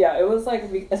wanted. Yeah, it was like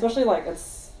especially like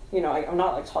it's I'm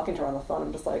not like talking to her on the phone.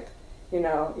 I'm just like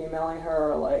emailing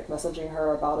her or like messaging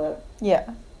her about it. Yeah.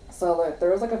 So like there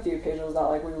was like a few pages that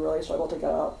like we really struggled to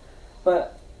get up,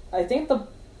 but I think the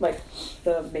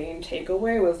main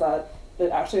takeaway was that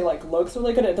it actually like looks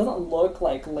really good. It doesn't look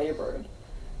like labored.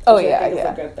 Oh, which I yeah, think is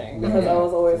yeah. a good thing because I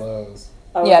was Flows.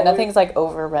 Yeah, nothing's like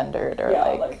over rendered or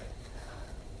like.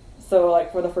 So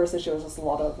like for the first issue, it was just a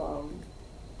lot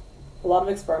of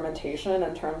experimentation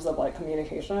in terms of like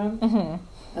communication,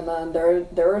 and then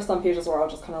there were some pages where I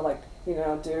was just kind of like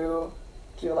do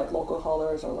like local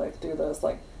colors or like do this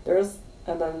like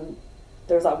and then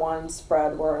there's that one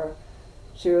spread where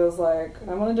she was like,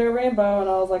 I want to do a rainbow, and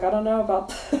I was like, I don't know about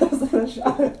this.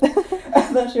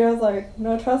 And then she was like,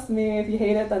 no, trust me, if you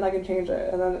hate it, then I can change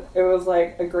it. And then it was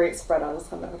like a great spread. I was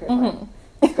kind of okay, fine.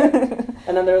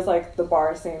 And then there was like the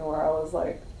bar scene where I was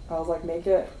like, make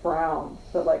it brown,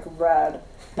 but like red.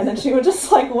 And then she was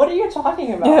just like, what are you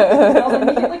talking about? And I was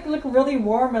like, make it like look really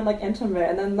warm and like intimate,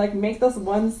 and then like make this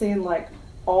one scene like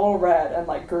all red and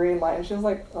like green light. And she was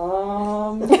like, I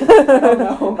don't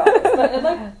know about this, but it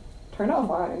like turned out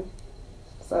fine.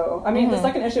 So I mean, the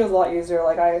second issue was a lot easier.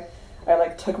 Like I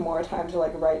like took more time to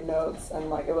like write notes, and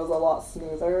like it was a lot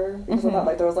smoother because of that.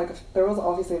 Like there was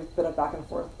obviously a bit of back and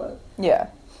forth, but Yeah.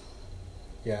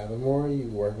 Yeah, the more you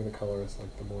work with a colorist,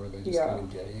 like the more they just kind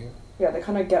of get you. Yeah, they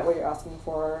kind of get what you're asking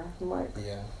for. And like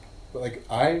Yeah, but like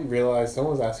I realized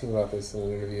someone was asking about this in an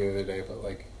interview the other day, but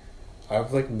like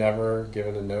I've like never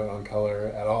given a note on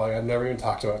color at all. Like I've never even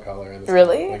talked about color in this.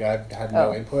 Really? Like I've had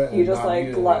no input. you and just not like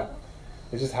needed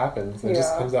it just happens. It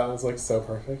just comes out and it's like so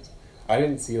perfect. I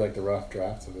didn't see like the rough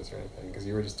drafts of this or anything because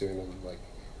you were just doing them like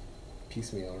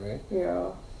piecemeal, right? Yeah.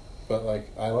 But like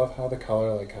I love how the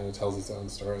color like kind of tells its own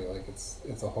story. Like it's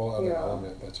a whole other Yeah.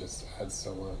 element that just adds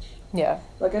so much. Yeah.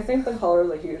 Like I think the color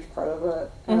is a huge part of it.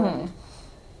 And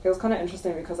it was kind of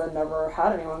interesting because I never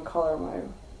had anyone color my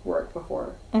work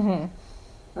before. So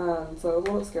it was a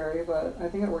little scary, but I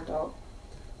think it worked out.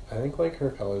 I think like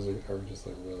her colors are just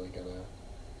like really gonna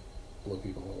blow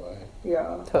people away.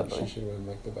 Yeah. Totally. She should win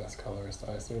like the best colorist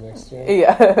Eisner next year.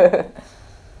 Yeah.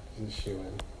 She's a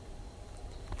shoo-in.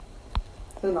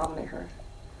 To nominate her.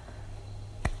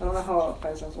 I don't know how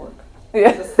Eisners work.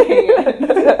 Yeah. Just saying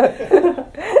it.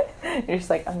 You're just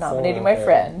like, I'm nominating Someone my out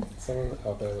friend. Someone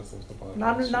out there listens to the podcast.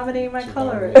 Not should- nominating my should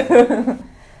color. nominate.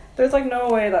 There's like no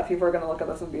way that people are gonna look at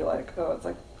this and be like, oh, it's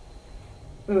like,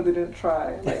 oh, they didn't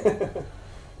try. Like,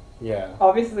 Yeah.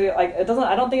 obviously, like it doesn't.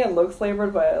 I don't think it looks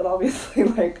labored, but it's obviously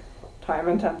like time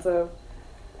intensive.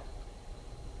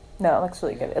 No, it looks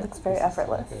really good. It looks very This is my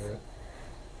effortless. favorite.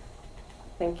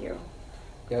 Thank you.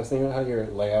 Yeah, I was thinking about how your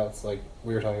layouts, like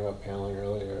we were talking about paneling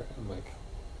earlier, and like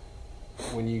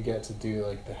when you get to do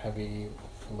like the heavy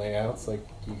layouts, like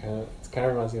it kind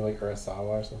of reminds me of like Urasawa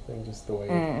or something, just the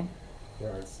way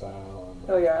your art style and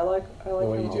Oh yeah, I like the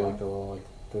way them you a do lot. like the little like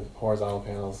the horizontal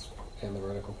panels and the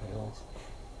vertical panels.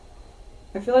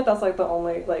 I feel like that's like the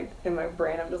only like in my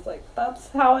brain. I'm just like that's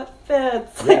how it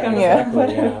fits. Yeah, Like, I'm exactly.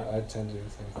 just- Yeah, I tend to do the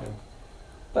same thing.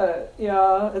 But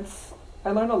yeah,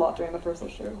 I learned a lot during the first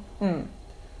issue.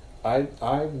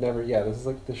 I've never, this is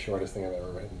like the shortest thing I've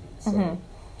ever written. So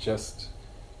just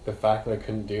the fact that I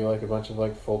couldn't do like a bunch of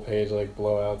like full page like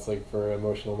blowouts like for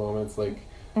emotional moments, like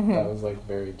that was like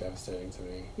very devastating to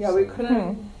me. Yeah, we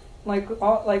couldn't like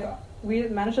we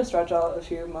managed to stretch out a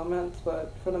few moments,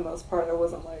 but for the most part, it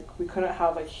wasn't like we couldn't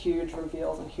have like huge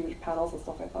reveals and huge panels and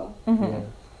stuff like that. Yeah.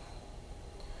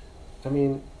 I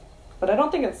mean, But I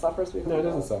don't think it suffers because no, it of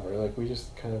doesn't that. suffer. Like we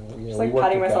just kind of Just like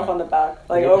patting myself on the back,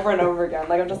 like Yeah. over and over again.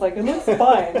 Like I'm just like, it looks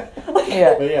fine. Like,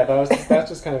 Yeah. But yeah, that's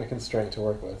just kind of a constraint to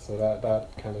work with. So that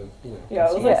kind of yeah,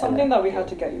 it was like Yeah. something that we had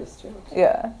to get used to.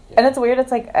 Yeah. And it's weird.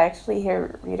 It's like I actually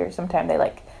hear readers sometimes they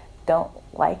like don't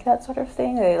like that sort of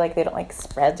thing. They don't like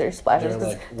spreads or splashes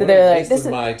They're because like, they're like, this is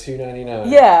my $2.99.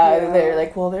 Yeah, Yeah. they're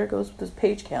like, well, there goes this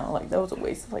page count. Like that was a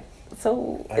waste. Of, like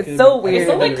so, I it's could've so been- I weird. It's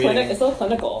so like Reading- it's so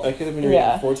clinical. I could have been reading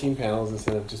Yeah. 14 panels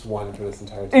instead of just one for this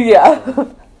entire time. Yeah.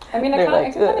 I mean, I They're can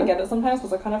like, kind ugh. of get it sometimes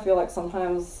because I kind of feel like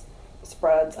sometimes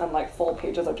spreads and like full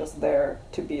pages are just there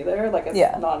to be there. Like it's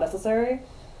Yeah. not necessary.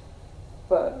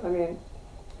 But I mean,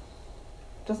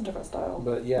 just a different style.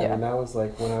 But yeah, Yeah. I mean, that was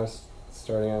like when I was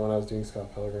starting out, when I was doing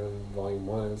Scott Pilgrim Volume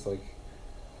 1, it was like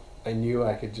I knew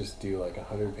I could just do like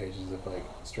 100 pages of like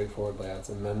straightforward layouts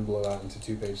and then blow out into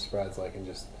 2-page spreads like and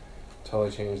just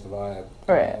totally change the vibe.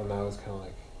 Right. And that was kind of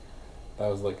like, that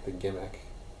was like the gimmick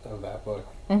of that book.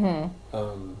 Mm-hmm.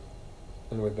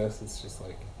 And with this, it's just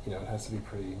like, you know, it has to be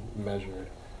pretty measured.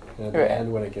 And at Right. the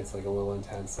end, when it gets like a little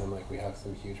intense, then like we have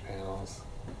some huge panels,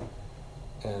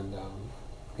 and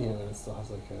you know, and it still has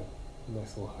like a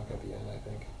nice little hook at the end. I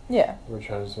think Yeah. we're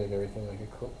trying to just make everything like a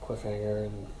cliffhanger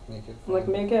and make it fun. Like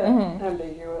make it Mhm.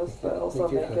 ambiguous, but also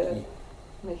make it hooky.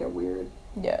 make it weird.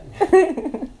 Yeah.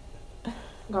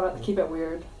 Gotta keep it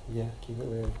weird. Yeah, keep it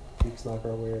weird. Keep Snot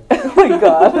Girl weird. Oh my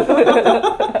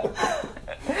god.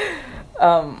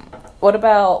 What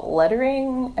about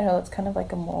lettering? I know it's kind of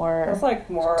like a more That's like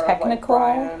more technical. Of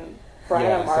like Brian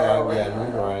yeah, and Mario. so, yeah, me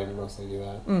and Ryan mostly do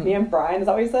that. Me and Brian, is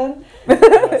that what you said?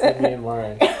 That's like me and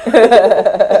Ryan.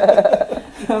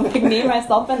 Like me,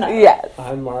 myself, and I. Yeah.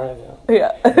 I'm Ryan,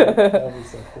 Yeah. that would be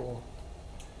so cool.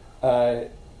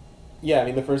 Yeah, I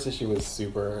mean, the first issue was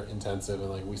super intensive, and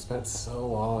like we spent so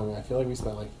long. I feel like we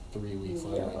spent like 3 weeks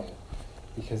lettering it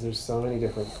because there's so many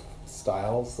different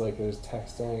styles. Like there's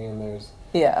texting and there's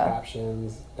Yeah.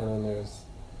 captions, and then there's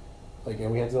like,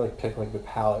 and we had to like pick like the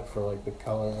palette for like the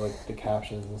color, like the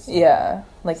captions and stuff. Yeah.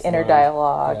 Like So, inner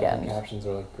dialogue yeah, and the captions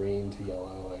are like green to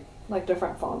yellow, Like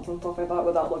different fonts and stuff like that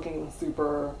without looking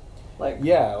super, like...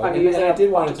 yeah. Like, I'm and using I a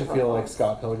did bunch want of it to different feel like fonts.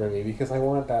 Scott Pilgrim-y because I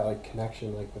want that like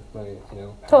connection like with my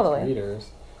past Totally. readers.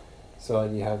 So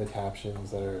like you have the captions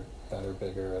that are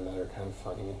bigger and that are kind of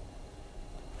funny.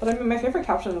 But I mean, my favorite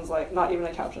caption is like, not even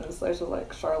a caption, it's actually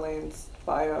like Charlene's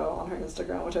bio on her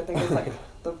Instagram, which I think is like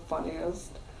the funniest.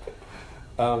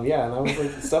 Yeah, and that was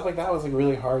like stuff like that was like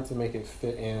really hard to make it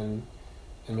fit in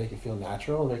and make it feel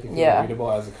natural and make it feel Yeah.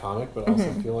 readable as a comic, but also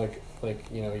Mhm. feel like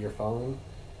your phone.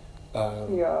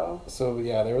 Yeah. So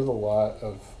yeah, there was a lot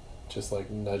of just like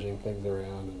nudging things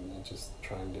around and just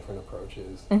trying different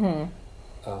approaches. Mm-hmm.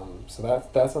 So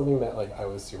that's something that like I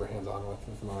was super hands on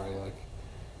with Mari, like,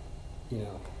 you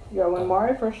know. Yeah, when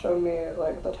Mari first showed me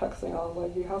like the texting, I was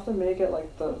like, you have to make it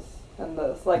like this and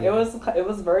this. Like Yeah. it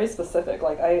was very specific.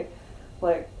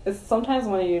 Like it's sometimes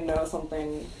when you know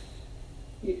something,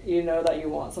 you know that you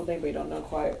want something, but you don't know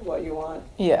quite what you want.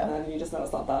 Yeah. And then you just know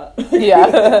it's not that.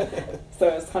 Yeah. So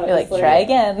it's kind of You're like, just, try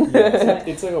again. Yeah,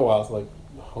 it took a while to like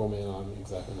home in on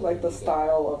exactly what like we the needed.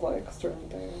 style of like certain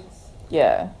things.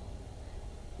 Yeah.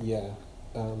 Yeah.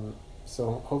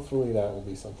 So hopefully that will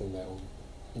be something that will,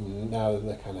 now that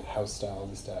the kind of house style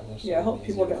is established. Yeah, I it'll hope be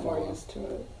people easier to get more follow. used to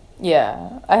it.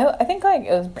 Yeah. I think like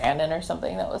it was Brandon or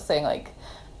something that was saying like,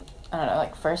 I don't know,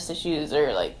 like first issues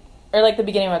or like the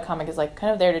beginning of a comic is like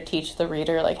kind of there to teach the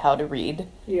reader like how to read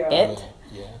Yeah. it.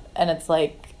 Yeah. And it's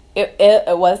like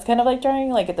it was kind of like drawing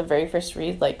like at the very first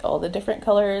read like all the different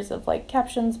colors of like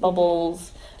captions,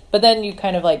 bubbles, but then you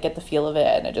kind of like get the feel of it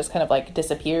and it just kind of like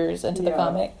disappears into the Yeah.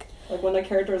 comic. Like when the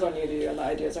characters are new to you and the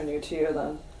ideas are new to you,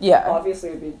 then Yeah. obviously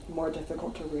it'd be more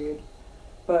difficult to read.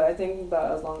 But I think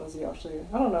that as long as you actually,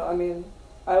 I don't know, I mean,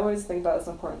 I always think that it's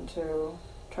important to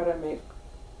try to make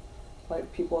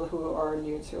like people who are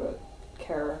new to it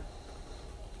care,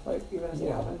 like even if you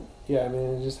Yeah. haven't. Yeah, I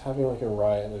mean, just having like a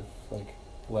riot of like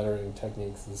lettering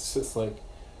techniques is just like,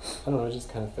 I don't know, it just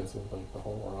kind of fits with like the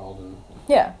whole world and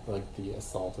Yeah. like the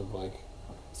assault of like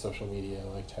social media,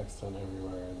 like text on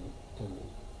everywhere, and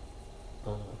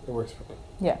it works for me.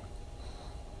 Yeah.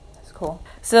 That's cool.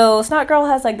 So Snot Girl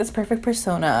has like this perfect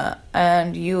persona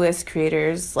and you as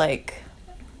creators like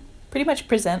pretty much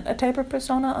present a type of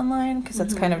persona online because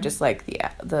that's kind of just like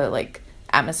the like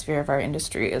atmosphere of our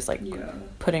industry is like Yeah.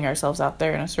 putting ourselves out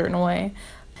there in a certain way.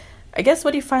 I guess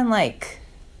what do you find like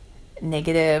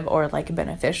negative or like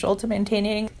beneficial to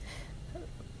maintaining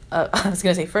I was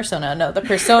gonna say persona. No, the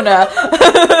persona.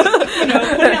 You know,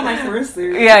 putting out my first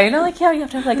series. Yeah, you know, like yeah, you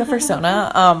have to have like a persona.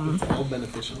 It's all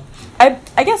beneficial.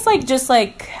 I guess like just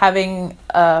like having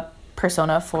a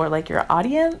persona for like your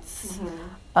audience.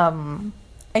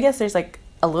 I guess there's like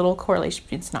a little correlation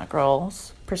between Snot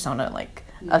Girl's persona and like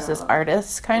us as Yeah,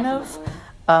 artists, kind definitely.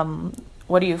 of.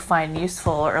 What do you find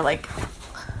useful or like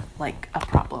a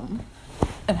problem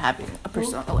in having a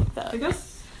persona like that? I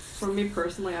guess for me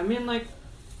personally, I mean, like,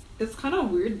 it's kind of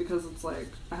weird because it's like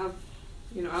I have,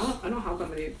 you know, I don't have that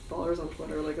many followers on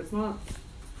Twitter. Like, it's not.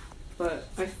 But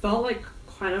I felt like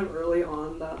kind of early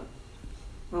on that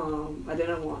I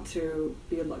didn't want to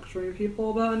be lecturing people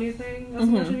about anything as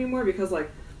much anymore because like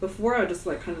before I just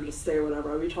like kind of just say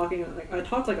whatever. I'd be talking like I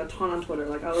talked like a ton on Twitter.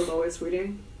 Like I was always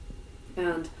tweeting,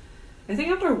 and I think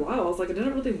after a while I was like I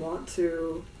didn't really want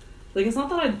to. Like, it's not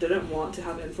that I didn't want to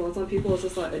have influence on people, it's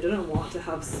just that I didn't want to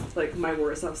have, like, my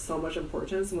words have so much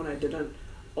importance when I didn't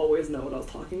always know what I was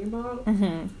talking about.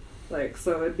 Like,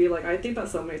 so it'd be like, I think that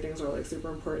so many things are, like, super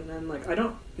important, and, like, I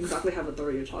don't exactly have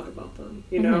authority to talk about them,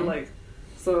 you know? Like,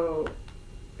 so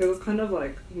it was kind of,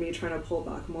 like, me trying to pull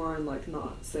back more and, like,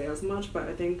 not say as much, but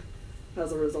I think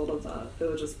as a result of that. It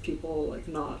was just people like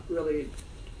not really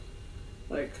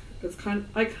like, it's kind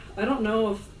of like, I don't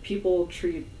know if people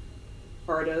treat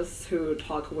artists who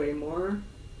talk way more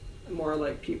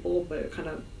like people, but it kind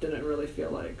of didn't really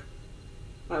feel like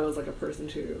I was like a person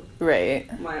to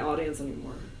my audience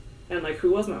anymore. And like,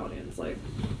 who was my audience? Like,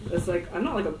 it's like, I'm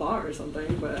not like a bot or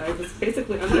something, but I'm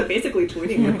basically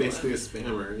tweeting. You're basically a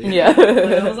spammer. Yeah.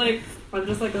 Like, I'm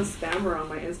just like a spammer on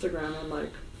my Instagram and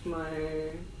like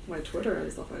my Twitter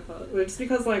and stuff like that. It's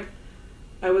because like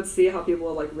I would see how people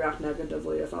would like react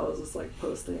negatively if I was just like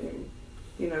posting,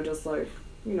 just like,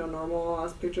 normal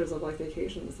ass pictures of like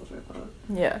vacation and stuff like that.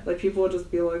 Yeah. Like, people would just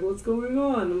be like, what's going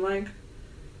on? And like,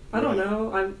 I don't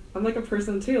know. I'm like a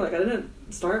person too. Like, I didn't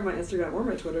start my Instagram or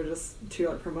my Twitter just to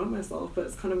like promote myself, but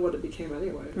it's kind of what it became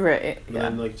anyway. Right. Yeah.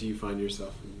 And like, did you find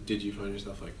yourself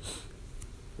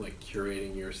like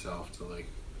curating yourself to like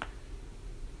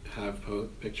have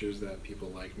pictures that people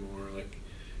like more? Like,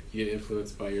 you get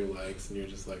influenced by your likes, and you're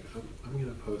just like, I'm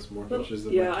gonna post more pictures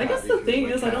of my cat. I guess the thing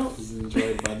is, I don't.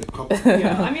 Enjoyed by the couple.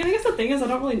 Yeah, I mean, I guess the thing is, I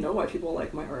don't really know why people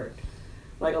like my art.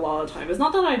 Like, a lot of the time, it's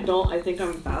not that I think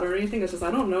I'm bad or anything. It's just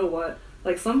I don't know what.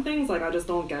 Like, some things, like, I just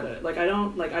don't get it. Like, I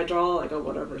don't, like, I draw, like, a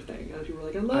whatever thing, and people are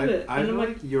like, I love it. I and feel I'm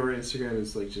like your Instagram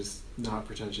is, like, just not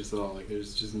pretentious at all. Like,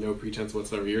 there's just no pretense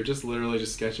whatsoever. You're just literally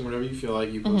just sketching whatever you feel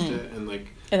like, you post it, and, like,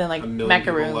 and then, like, a million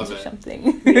macaroons people love or it.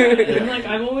 something. Yeah, and, like,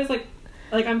 I'm always, like,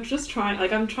 I'm just trying,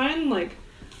 like,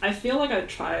 I feel like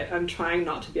I'm trying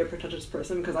not to be a pretentious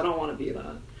person because I don't want to be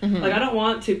that. Mm-hmm. Like, I don't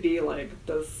want to be, like,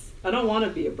 this, I don't want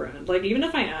to be a brand. Like, even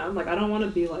if I am, like, I don't want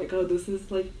to be, like, oh, this is,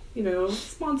 like,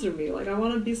 sponsor me. Like, I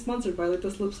want to be sponsored by, like,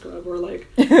 this lip scrub or, like,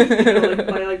 like,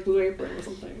 by, like, Blue Apron or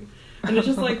something. And it's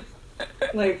just, like,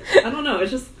 I don't know.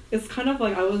 It's kind of,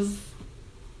 like, I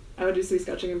would do some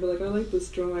sketching and be like, I like this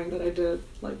drawing that I did,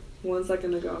 like, 1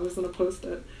 second ago. I'm just going to post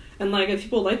it. And, like, if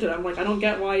people liked it, I'm like, I don't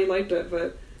get why you liked it,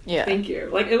 but thank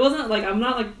you. Like, it wasn't, like, I'm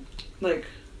not, like,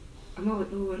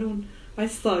 oh, I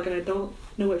suck and I don't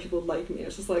know why people like me.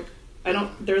 It's just, like,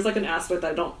 there's, like, an aspect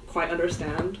that I don't quite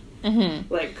understand.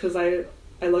 Mm-hmm. Like, because I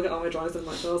look at all my drawings and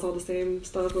I'm like, oh, it's all the same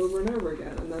stuff over and over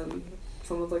again. And then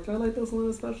someone's like, I like this one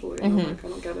especially. And I'm like, I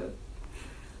don't get it.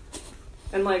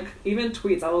 And, like, even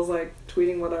tweets, I was, like,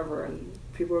 tweeting whatever, and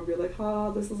people would be like,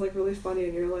 this is, like, really funny.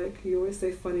 And you're like, you always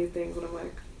say funny things. And I'm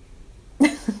like,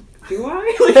 do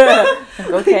I?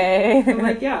 Like, okay. I'm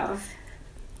like, yeah.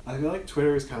 I feel like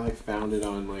Twitter is kind of, like, founded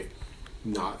on, like,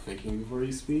 not thinking before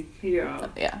you speak. Yeah.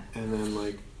 Yeah. And then,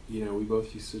 like, we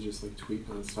both used to just, like, tweet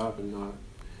nonstop and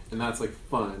that's, like,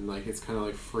 fun. Like, it's kind of,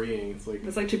 like, freeing.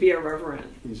 It's like to be irreverent.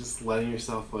 You're just letting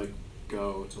yourself, like,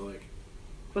 go to, like,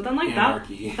 but then, like,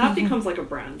 anarchy. that becomes, like, a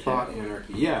brand, too. Thought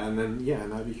anarchy. Yeah, and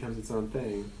that becomes its own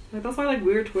thing. Like, that's why, like,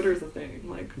 weird Twitter's a thing.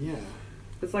 Like, yeah.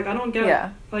 It's, like, I don't get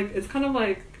it. Like, it's kind of,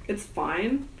 like, it's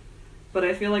fine, but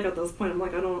I feel like at this point, I'm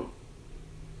like,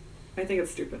 I think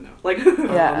it's stupid now. Like,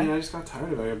 yeah. I mean, I just got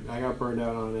tired of it. I got burned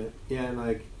out on it. Yeah, and,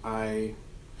 like, I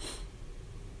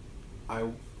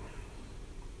already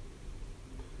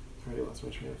lost my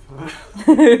train of thought.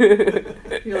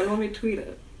 You're like, let me tweet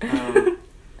it.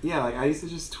 Yeah, like, I used to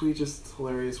just tweet just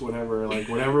hilarious whatever, like,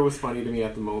 whatever was funny to me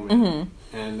at the moment.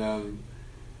 And then,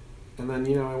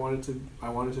 I wanted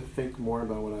to think more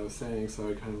about what I was saying, so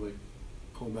I kind of, like,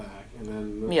 pull back, and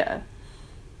then... Yeah.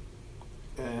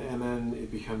 And then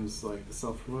it becomes, like, the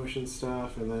self-promotion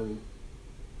stuff, and then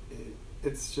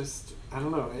it's just, I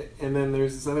don't know. And then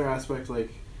there's this other aspect,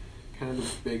 like, kind of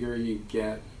the bigger you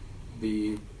get,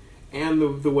 the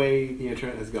way the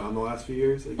internet has gone the last few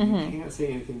years, like, you can't say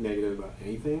anything negative about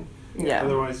anything. Yeah.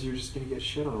 Otherwise, you're just going to get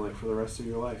shit on, like, for the rest of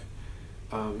your life.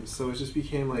 So it just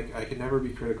became, like, I could never be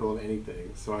critical of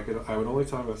anything. So I would only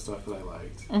talk about stuff that I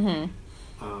liked.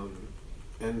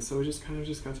 And so it just kind of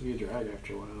just got to be a drag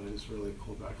after a while, and I just really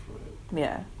pulled back from it.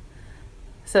 Yeah.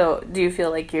 So do you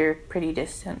feel like you're pretty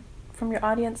distant from your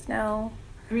audience now?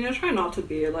 I mean, I try not to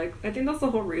be. Like, I think that's the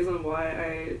whole reason why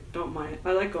I don't mind.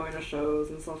 I like going to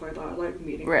shows and stuff like that. I like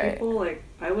meeting people. Like,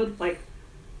 I would, like,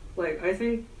 I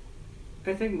think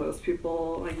most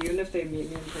people, like, even if they meet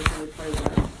me in person, they probably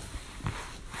won't.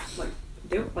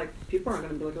 Like, people aren't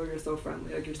going to be like, oh, you're so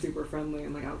friendly. Like, you're super friendly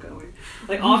and, like, outgoing.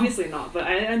 Like, obviously not. But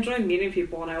I enjoy meeting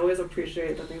people, and I always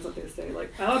appreciate the things that they say.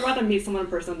 Like, I would rather meet someone in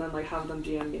person than, like, have them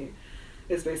DM me.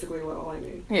 Is basically all I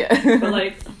mean. Yeah. But,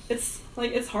 like,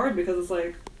 it's hard because it's,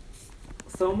 like,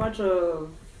 so much of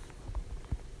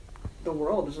the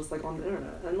world is just, like, on the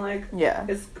internet. And, like,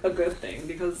 it's a good thing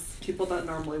because people that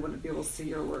normally wouldn't be able to see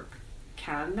your work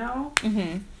can now.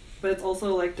 But it's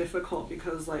also, like, difficult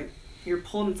because, like, you're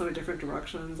pulled in so many different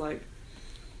directions. Like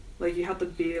you have to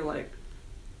be, like,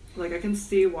 I can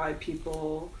see why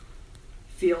people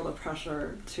feel the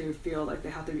pressure to feel like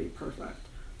they have to be perfect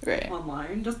Right.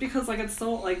 online, just because like it's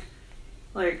so like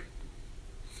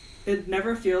it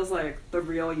never feels like the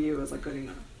real you is like good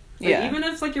enough. Like, Yeah. even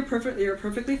if like you're a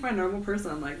perfectly fine normal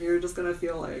person, like you're just gonna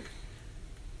feel like,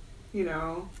 you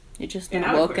know, You're just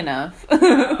not woke inadequate.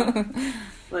 enough. Yeah.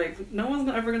 Like no one's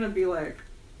ever gonna be like,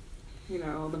 you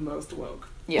know, the most woke.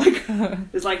 Yeah. Like,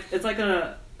 it's like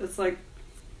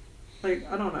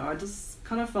I don't know. I just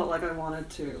kind of felt like I wanted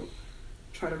to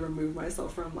try to remove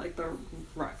myself from like the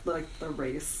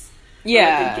race.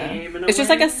 Yeah. the game in a It's just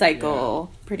like way. a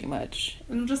cycle, pretty much.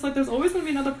 And just like there's always gonna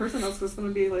be another person that's just gonna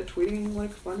be like tweeting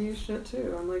like funny shit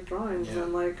too, and like drawings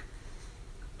and like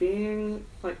being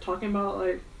like talking about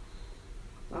like,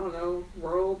 I don't know,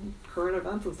 world current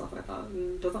events and stuff like that,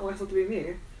 and it doesn't always have to be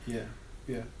me. Yeah.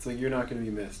 It's like you're not going to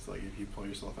be missed, like, if you pull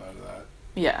yourself out of that.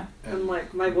 Yeah. And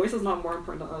like my voice is not more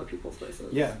important than other people's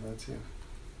voices. Yeah, that too.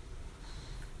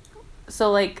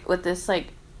 So like with this like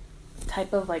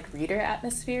type of like reader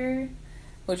atmosphere,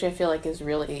 which I feel like is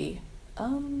really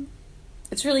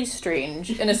it's really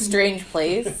strange in a strange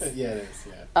place. Yeah, it is,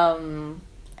 yeah.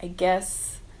 I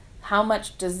guess how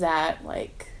much does that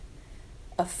like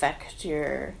affect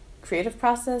your creative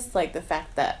process? Like the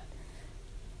fact that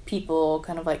people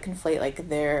kind of like conflate like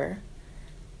their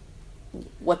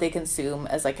what they consume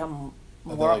as like a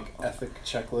The, moral, like, ethic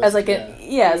checklist. as like an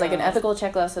as like an Yeah. ethical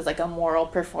checklist, as like a moral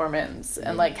performance,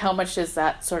 and like how much does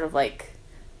that sort of like,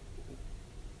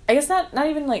 I guess not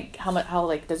even like how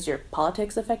like does your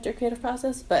politics affect your creative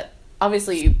process, but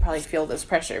obviously you probably feel this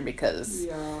pressure because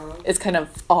Yeah. it's kind of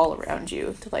all around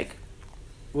you to like.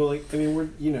 Well, like, I mean,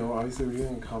 obviously we're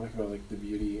doing a comic about, like, the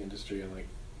beauty industry and, like,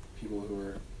 people who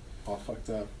are all fucked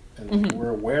up, and like, Mhm. we're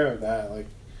aware of that, like,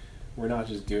 we're not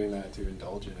just doing that to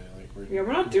indulge in it, like,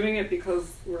 We're not doing it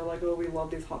because we're like, oh, we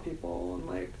love these hot people and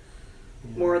like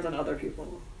more than other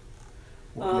people.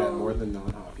 More than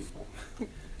non-hot people.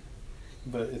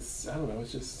 But it's, I don't know,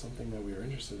 it's just something that we were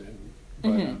interested in. But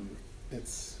Mhm.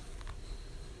 it's,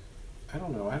 I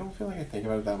don't know, I don't feel like I think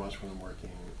about it that much when I'm working.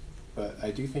 But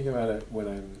I do think about it when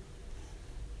I'm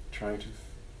trying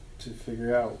to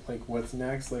figure out, like, what's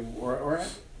next, like, or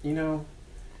you know,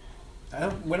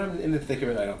 when I'm in the thick of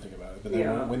it, I don't think about it. But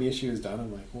then when the issue is done,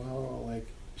 I'm like, well, like,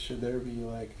 should there be,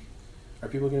 like, are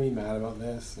people going to be mad about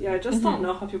this? Yeah, I just don't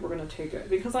know how people are going to take it,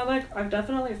 because I've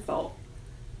definitely felt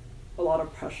a lot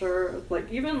of pressure, like,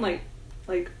 even, like,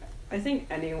 I think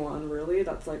anyone, really,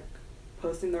 that's, like,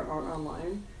 posting their art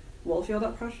online will feel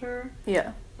that pressure.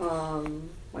 Yeah.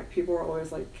 Like, people are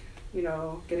always, like, you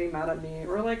know, getting mad at me,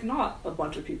 or, like, not a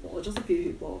bunch of people, just a few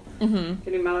people, Mm-hmm.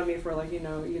 getting mad at me for, like, you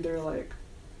know, either, like,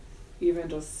 even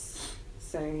just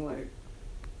saying, like,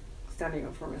 standing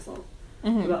up for myself.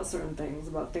 Mm-hmm. About certain things,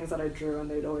 about things that I drew, and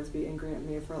they'd always be angry at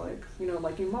me for, like, you know,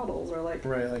 liking models, or like,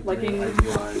 Right, like, liking very hot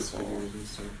idealized people. figures and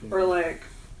stuff. Yeah. Or like,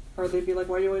 or they'd be like,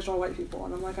 why do you always draw white people?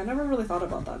 And I'm like, I never really thought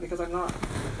about that, because I'm not.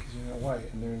 Because you're not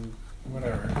white, and they're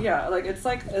whatever. Yeah, like, it's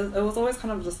like, it was always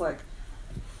kind of just like,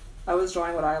 I was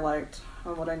drawing what I liked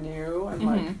and what I knew, and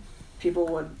like, Mhm.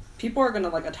 people are gonna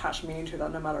like attach meaning to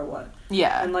that no matter what.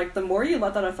 Yeah. And like, the more you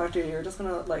let that affect you, you're just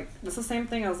gonna like, it's the same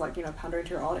thing as like, you know, pandering to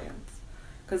your audience.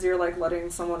 Because you're like letting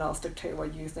someone else dictate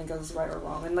what you think is right or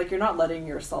wrong, and like, you're not letting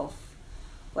yourself,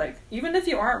 like, even if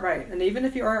you aren't right and even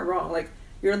if you aren't wrong, like,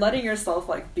 you're letting yourself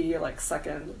like be like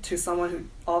second to someone who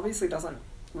obviously doesn't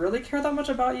really care that much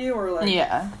about you or like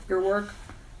Yeah. your work,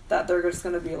 that they're just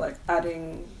gonna be like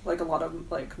adding like a lot of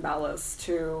like malice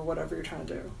to whatever you're trying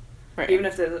to do, Right. even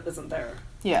if it isn't there.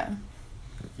 Yeah.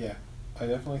 Yeah, I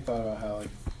definitely thought about how, like,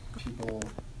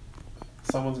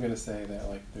 someone's gonna say that,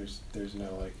 like, there's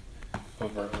no, like,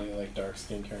 overtly, like, dark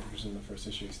skinned characters in the first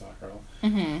issue of Snot Girl,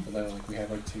 Mm-hmm. but then, like, we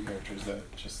have, like, 2 characters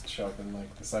that just show up in,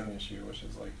 like, the second issue, which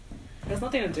is, like, It has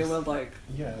nothing to do with like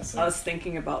yeah, so us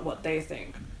thinking about what they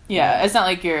think. Yeah. It's not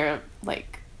like you're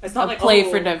like It's not a like, play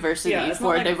oh, for diversity yeah, it's not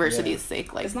for like- diversity's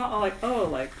sake. Like. It's not all like, oh,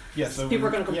 like, yeah, so people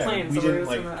are gonna yeah, complain, we so we're didn't, just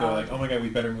like, gonna go, add- like, oh my god, we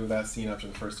better move that scene after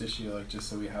the first issue, like, just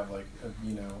so we have, like,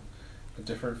 a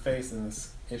different face in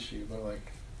this issue, but,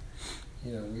 like,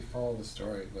 you know, we follow the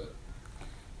story, but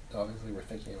obviously we're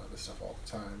thinking about this stuff all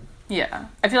the time. Yeah.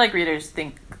 I feel like readers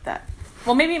think that.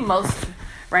 Well, maybe most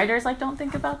writers like don't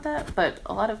think about that, but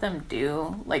a lot of them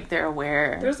do. Like they're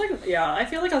aware. there's like, yeah, I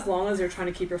feel like as long as you're trying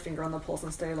to keep your finger on the pulse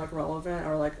and stay like relevant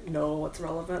or like know what's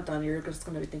relevant, then you're just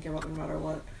gonna be thinking about it no matter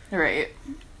what. Right.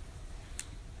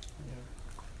 Yeah.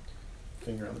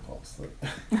 Finger on the pulse.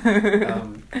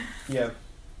 Yeah.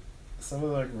 Some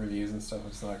of the, like, reviews and stuff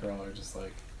of Snot Girl are just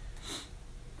like,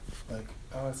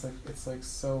 oh, it's like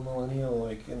so millennial,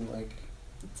 like, and like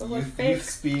So like youth fake.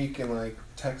 speak and like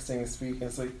texting speak, and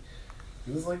it's like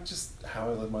this is like just how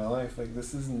I live my life. Like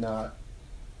this is not.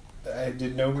 I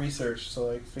did no research to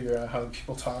like figure out how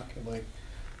people talk and like.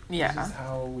 Yeah. This is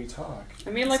how we talk. I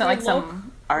mean, It's like, not we like look,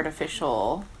 some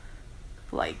artificial,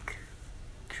 like,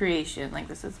 creation. Like,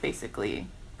 this is basically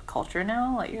culture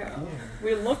now. Like, yeah. Yeah.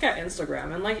 We look at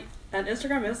Instagram, and, like, and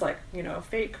Instagram is, like, you know,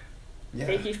 fake. Yeah.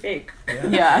 Fakey fake. Yeah.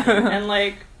 yeah. And,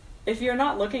 like, if you're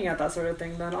not looking at that sort of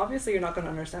thing, then obviously you're not going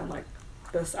to understand, like,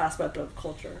 this aspect of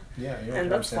culture. Yeah, you don't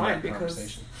And that's understand fine that because,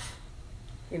 conversation.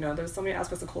 you know, there's so many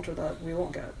aspects of culture that we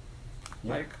won't get.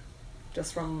 Yeah. Like,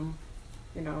 just from,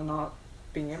 you know, not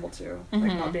being able to. Mhm.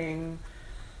 Like, not being,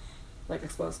 like,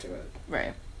 exposed to it.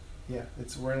 Right. Yeah,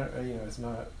 we're not, you know, it's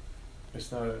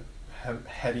not a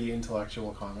heady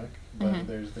intellectual comic, but Mhm.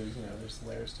 there's you know there's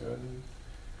layers to it. And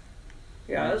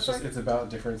Yeah, it's just, like, it's about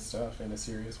different stuff in a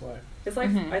serious way. it's like,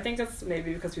 Mhm. I think it's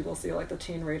maybe because people see, like, the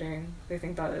teen rating. They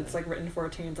think that it's, like, written for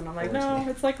teens, and I'm like, For no, teens.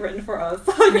 it's, like, written for us.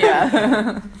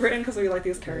 Yeah. Written because we like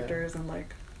these characters, and,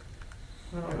 like,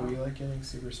 I Yeah, don't we know. like getting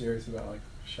super serious about like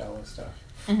shallow stuff.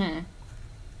 hmm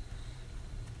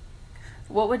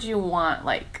What would you want,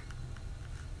 like,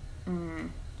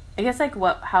 I guess, like,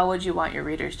 how would you want your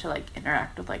readers to, like,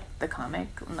 interact with, like, the comic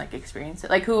and, like, experience it?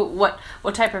 Like, what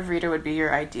type of reader would be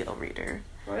your ideal reader?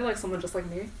 Probably, like, someone just like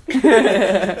me.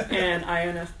 And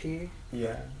INFP.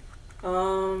 Yeah.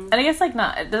 And I guess, like,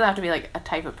 it doesn't have to be, like, a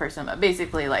type of person, but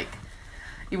basically, like,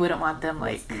 you wouldn't want them,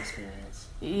 What's like, the experience?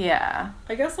 yeah.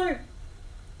 I guess I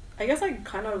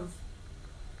kind of,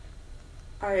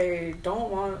 I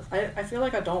feel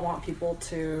like I don't want people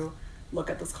to look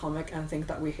at this comic and think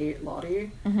that we hate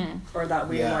Lottie, hmm or that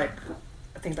we, Yeah. like,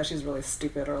 think that she's really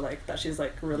stupid, or, like, that she's,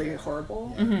 like, really Yeah.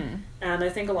 horrible. Yeah. hmm And I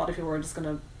think a lot of people are just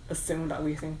gonna assume that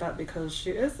we think that because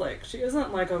she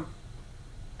isn't, like, a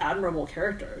admirable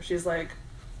character. She's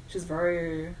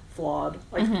very flawed,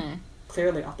 like, hmm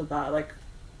clearly off the bat. Like,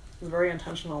 it's very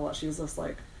intentional that she's just,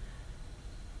 like,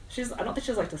 I don't think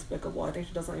she's, like, despicable. I think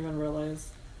she doesn't even realize,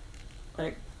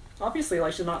 like, obviously,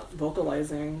 like, she's not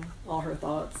vocalizing all her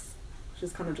thoughts.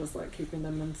 She's kind of just, like, keeping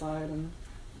them inside and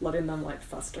letting them, like,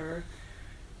 fester.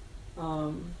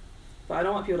 But I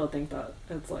don't want people to think that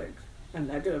it's, like, a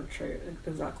negative trait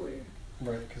exactly.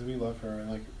 Right, because we love her,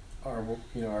 and like our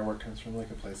work comes from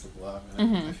like a place of love, and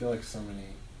Mhm. I feel like so many,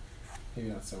 maybe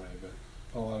not so many, but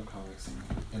a lot of comics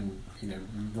and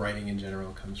writing in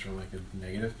general comes from like a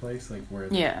negative place, like where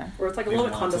Yeah. Or it's, like, a they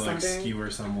little bit want to like condescending. skewer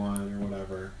someone or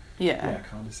whatever. Yeah. Yeah,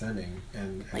 condescending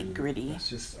and Like gritty. It's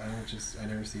just I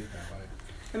never see it that way.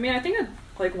 I mean, I think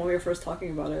like when we were first talking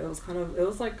about it,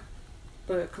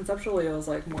 conceptually it was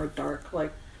like more dark,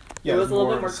 like Yeah, it was a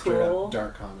little bit more straight up cruel.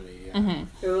 dark comedy. Yeah. hmm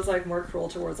It was like more cruel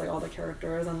towards like all the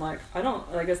characters, and like I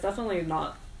don't like it's definitely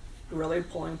not really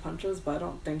pulling punches, but I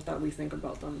don't think that we think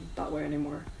about them that way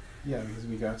anymore. Yeah, because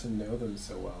we got to know them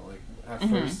so well. Like at Mhm.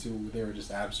 first, they were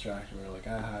just abstract, and we were like,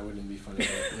 wouldn't it be funny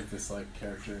if this like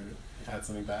character had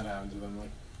something bad happen to them? Like,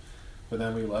 but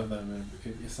then we love them, and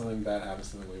if something bad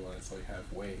happens to them, we want it to like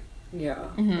have weight. Yeah,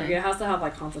 Mhm. like it has to have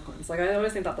like consequence. Like I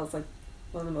always think that that's like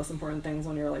one of the most important things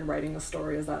when you're like writing a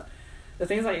story is that the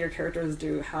things that your characters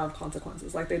do have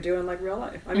consequences, like they do in like real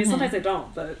life. I mean, Mhm. sometimes they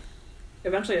don't, but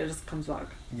eventually it just comes back.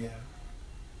 Yeah.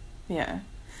 Yeah.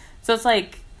 So it's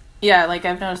like, yeah, like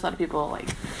I've noticed a lot of people, like,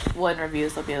 in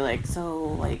reviews, they'll be like, so,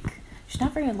 like, she's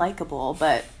not very likable,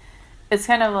 but it's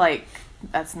kind of like,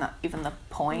 that's not even the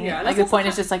point. Yeah, and like, it's the point also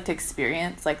is just, like, to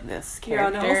experience, like, this Yeah,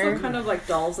 character. and it also kind of like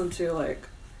delves into like,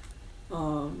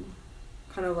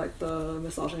 kind of like the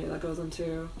misogyny that goes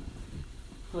into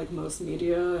like most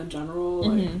media in general.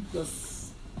 Like Mhm.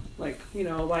 this, like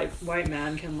like white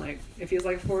man can like if he's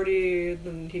like 40,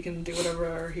 then he can do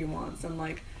whatever he wants, and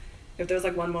like if there's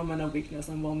like one moment of weakness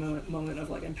and one moment of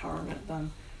like empowerment,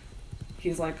 then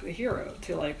he's like a hero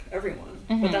to like everyone.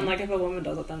 But then Mhm. like if a woman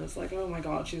does it, then it's like, oh my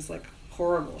god, she's like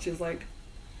horrible. She's like,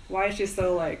 why is she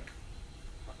so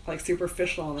like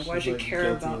superficial, and like why does she She's, like, care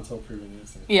guilty about until proven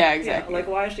innocent. Yeah, yeah, exactly. like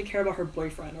why does she care about her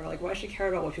boyfriend, or like why does she care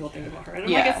about what people think about her? And I'm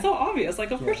Yeah. like, it's so obvious.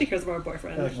 Like of course Yeah. she cares about her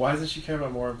boyfriend. Yeah, like, why doesn't she care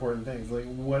about more important things? Like,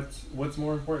 what's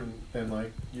more important than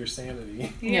like your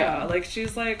sanity? Yeah, like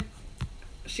she's like,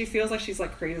 she feels like she's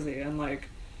like crazy, and like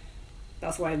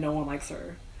that's why no one likes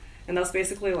her. And that's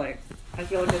basically like, I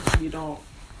feel like I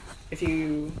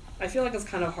feel like it's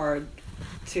kind of hard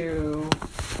to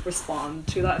respond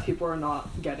to that if people are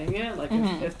not getting it. Like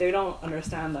Mhm. if they don't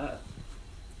understand that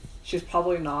she's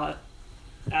probably not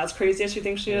as crazy as she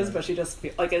thinks she is, Yeah. but she just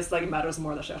like it's like matters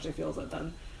more that she actually feels it,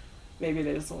 then maybe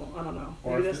they just won't. I don't know.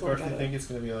 Or Maybe they if just or won't if get you it. think it's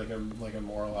gonna be like a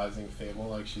moralizing fable,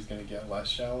 like she's gonna get less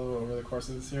shallow over the course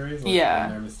of the series. Like, Yeah.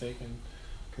 and they're mistaken.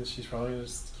 Because she's probably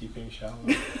just keeping shallow.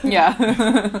 Yeah.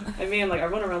 I mean, like,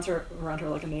 everyone around her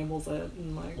like enables it,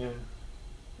 and like, Yeah.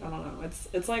 I don't know.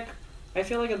 It's like, I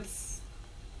feel like it's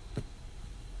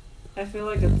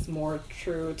more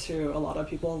true to a lot of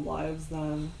people's lives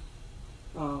than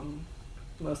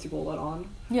most people let on.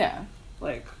 Yeah.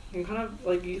 Like, you kind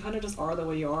of just are the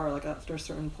way you are, like, after a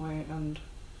certain point, and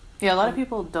Yeah, a lot of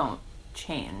people don't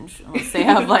change unless they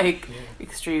have, like, Yeah.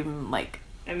 extreme, like,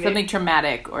 I mean, something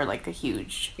traumatic or, like, a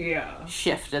huge yeah.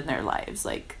 shift in their lives.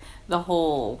 Like, the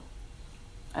whole,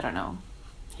 I don't know,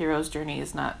 hero's journey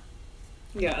is not...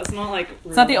 Yeah, it's not like...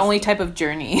 It's not the only type of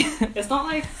journey. It's not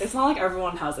like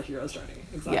everyone has a hero's journey.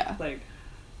 Exactly. Yeah. Like,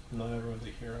 Not everyone's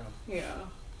a hero. yeah.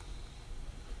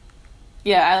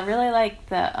 Yeah, I really like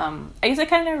the, I guess it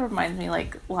kind of reminds me,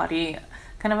 like, Lottie,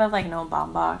 kind of like Noah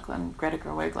Baumbach and Greta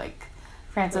Gerwig, like,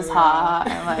 Frances Oh, Ha,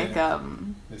 yeah. and, like,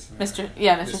 Miss Mr.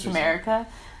 America.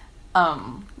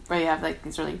 America, where you have, like,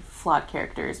 these really flawed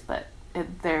characters, but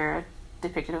they're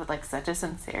depicted with, like, such a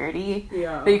sincerity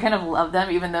Yeah. that you kind of love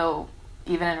them, even though,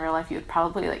 even in real life, you would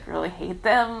probably, like, really hate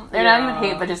them. They're not even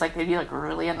hate, but just, like, they'd be, like,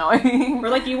 really annoying. Or,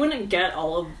 like, you wouldn't get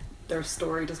all of their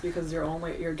story just because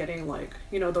you're getting, like,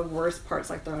 you know, the worst parts,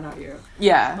 like, thrown at you.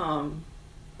 Yeah.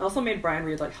 I also made Brian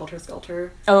read, like, Helter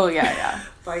Skelter Oh, yeah.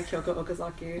 by Kyoko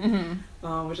Okazaki,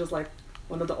 Mm-hmm. which is, like,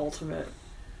 one of the ultimate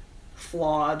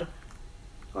flawed,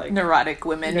 like, Neurotic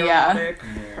women, yeah. neurotic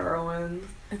Yeah. heroines.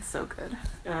 It's so good.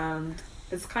 And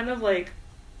it's kind of like,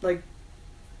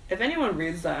 if anyone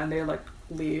reads that and they, like,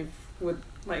 leave with,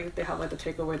 like, they have, like, the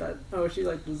takeaway that, oh, she,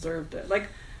 like, deserved it. Like,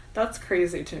 that's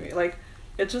crazy to me. Like,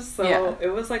 it's just so, Yeah. it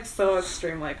was, like, so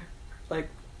extreme, like,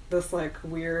 this, like,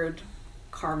 weird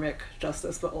karmic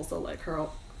justice, but also, like, her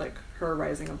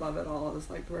rising above it all is,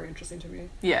 like, very interesting to me.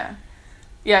 Yeah.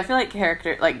 Yeah, I feel like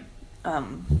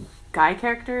guy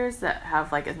characters that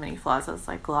have, like, as many flaws as,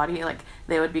 like, Lottie, like,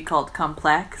 they would be called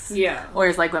complex. Yeah.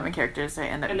 Whereas, like, women characters, they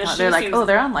end up, And then they're she like, seems- oh,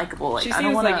 they're unlikable. Like, She I seems,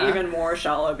 don't want to... like, even more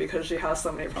shallow because she has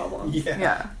so many problems. Yeah.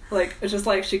 Yeah. Like, it's just,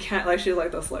 like, she can't, like, she's,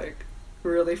 like, this, like,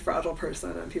 really fragile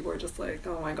person, and people are just like,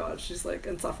 oh my god, she's, like,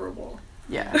 insufferable.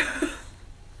 Yeah.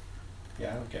 Yeah,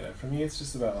 I don't get it. For me, it's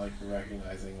just about, like,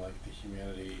 recognizing, like, the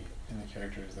humanity in the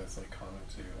characters that's, like, common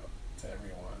to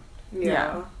everyone.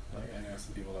 Yeah. Like, I know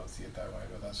some people don't see it that way,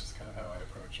 but that's just kind of how I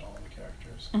approach all the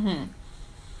characters. Mm-hmm.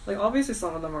 Like, obviously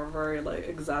some of them are very, like,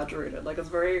 exaggerated. Like, it's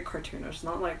very cartoonish. It's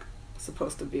not, like,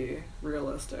 supposed to be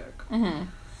realistic.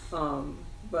 Mm-hmm.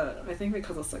 But I think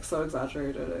because it's, like, so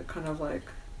exaggerated, it kind of, like...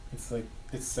 It's like,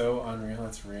 it's so unreal,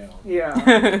 it's real. Yeah.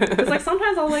 It's, like,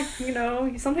 sometimes I'll, like, you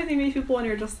know, sometimes you meet people and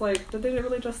you're just like, did they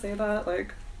really just say that?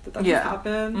 Like, did that just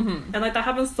happen? Mm-hmm. And, like, that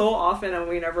happens so often, and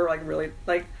we never, like, really,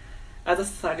 like, as a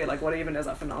society, like, what even is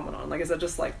that phenomenon? Like, is it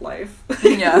just, like, life?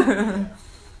 Yeah.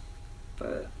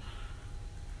 But...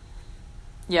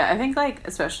 Yeah, I think, like,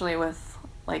 especially with,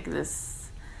 like, this,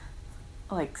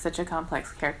 like, such a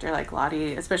complex character like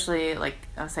Lottie, especially, like,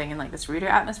 I was saying, in, like, this reader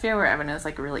atmosphere where everyone is,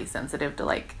 like, really sensitive to,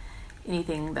 like,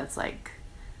 anything that's, like,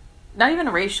 not even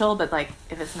racial, but, like,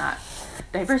 if it's not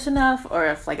diverse enough, or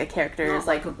if, like, a character Not is,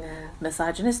 like, likable.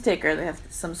 misogynistic, or they have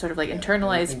some sort of, like, Yeah,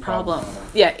 internalized anything problem.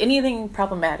 problematic. Yeah, anything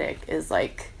problematic is,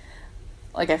 like,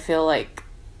 I feel like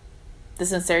the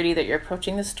sincerity that you're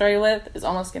approaching this story with is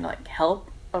almost gonna, like,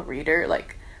 help a reader,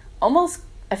 like, almost,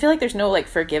 I feel like there's no, like,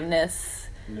 forgiveness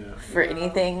No. for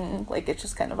anything, like, it's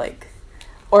just kind of, like,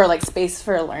 or, like, space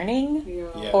for learning,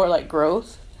 Yeah. or, like,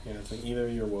 growth. Yeah, it's like either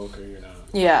you're woke or you're not.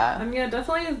 I Yeah. mean, I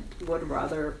definitely would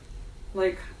rather,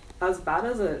 like, as bad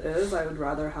as it is, I would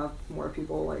rather have more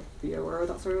people, like, be aware of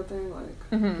that sort of thing, like,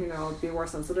 Mhm. you know, be more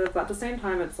sensitive. But at the same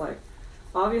time, it's like,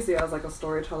 obviously, as, like, a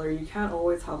storyteller, you can't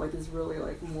always have, like, these really,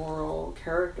 like, moral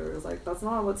characters. Like, that's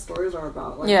not what stories are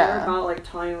about. Like, Yeah. they're about, like,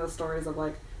 telling the stories of,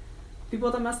 like, people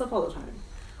that mess up all the time.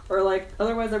 Or, like,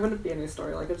 otherwise there wouldn't be any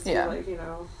story. Like, it'd just Yeah. be, like, you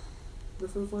know,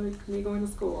 this is, like, me going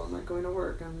to school and, like, going to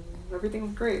work, and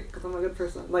everything's great because I'm a good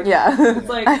person. Like, Yeah. it's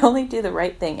like... I only do the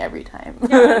right thing every time.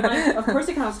 Yeah, and, like, of course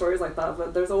you can have stories like that,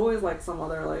 but there's always, like, some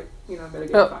other, like, you know,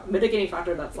 mitigating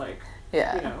factor that's, like,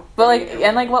 Yeah. you know, But, like, getting it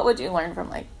and, like, right. what would you learn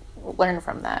from that?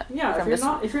 Yeah, From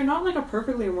if you're not like a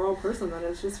perfectly moral person, then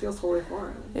it just feels totally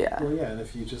foreign. Yeah. Well, yeah, and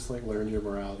if you just, like, learned your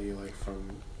morality, like,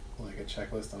 from, like, a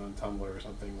checklist on Tumblr or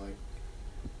something, like,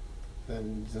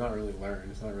 then it's not really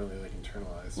learned. It's not really, like,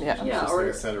 internalized. Yeah. It's Yeah, just, or-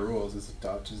 like, a set of rules. It's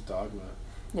just dogma.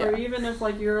 Yeah. Or even if,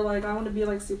 like, you're like, I want to be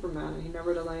like Superman and he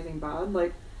never does anything bad,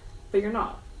 like, but you're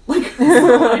not. Like, so,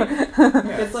 like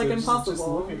Yeah, it's, like, just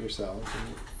impossible. look at yourself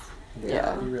and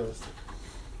Yeah. be realistic.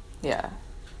 Yeah.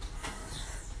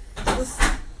 just,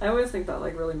 I always think that,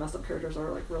 like, really messed up characters are,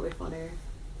 like, really funny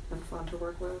and fun to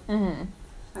work with. Mm-hmm.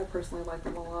 I personally like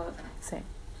them a lot. Same.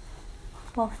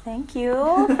 Well, thank you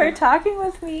for talking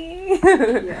with me.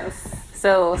 Yes.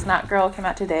 So, Snot Girl came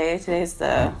out today. Today's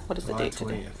the, what is the July date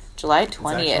today? 20th. July It's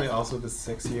actually 20th. also the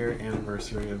 6-year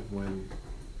anniversary of when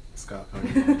Scott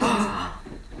Pilgrim bought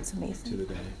It's to amazing. the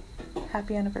day.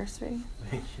 Happy anniversary.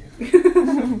 Thank you.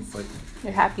 It's like,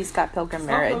 Your happy Scott Pilgrim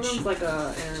Scott marriage. Pilgrim's like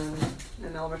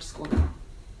in elementary school now.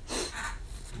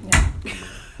 Yeah.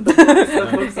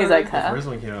 He's He's like, the huh? first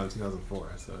one came out in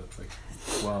 2004, so it's like,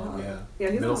 well, yeah. Yeah,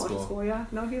 he's in middle elementary school. Yeah,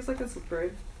 no, he's like in 6th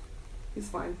grade. He's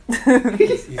fine.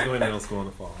 He's going to middle school in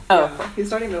the fall. Oh. Yeah, he's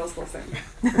starting middle school soon.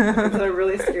 It's a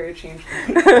really scary change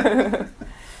for me.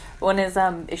 When is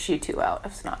issue 2 out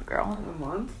of Snot Girl? In a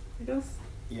month, I guess.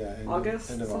 Yeah, August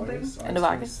end of something? August. End of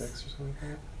August. 26th or something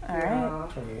like All right. Yeah. that.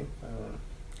 28th, I don't know.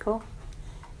 Cool.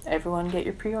 Everyone get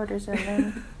your pre-orders in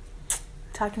then.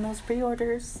 Talking those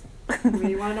pre-orders. I mean,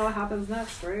 you want to know what happens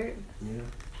next, right? Yeah.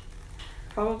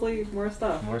 Probably more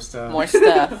stuff. More stuff. More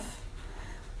stuff.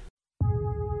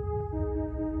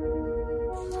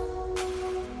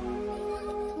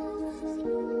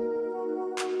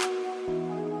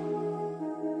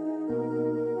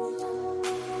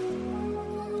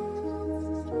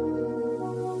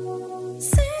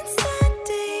 Since that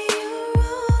day, you're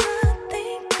all I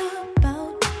think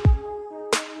about.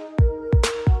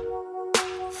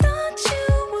 Thought you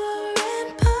were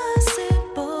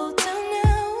impossible till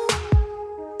now.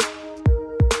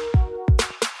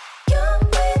 You're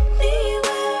with me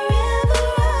wherever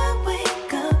I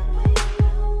wake up.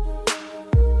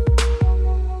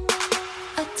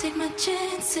 I take my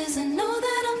chances. I know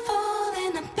that I'm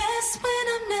falling the best when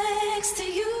I'm next to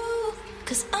you.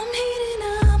 'Cause I'm heating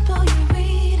up while you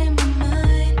read in my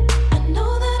mind. I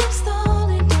know that I'm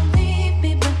stalling, don't leave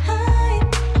me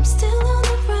behind. I'm still on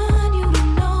the run, you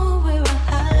don't know where I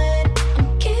hide.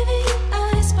 I'm giving you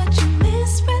eyes, but you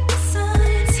misread the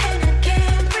signs. And I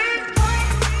can't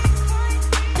rewind,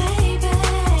 baby.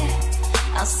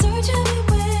 I'll search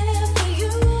everywhere for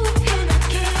you. And I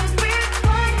can't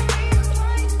rewind,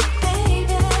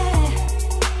 baby.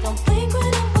 Don't blink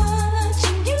when I'm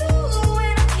watching you.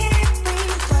 And I can't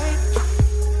rewind.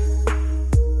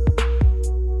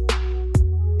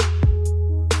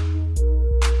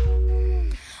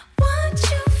 Watch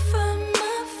you from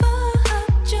afar, I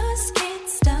just can't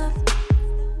stop.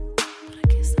 But I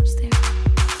can't stop staring.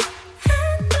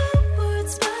 And the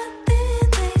words, but then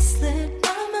they slip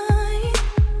my mind.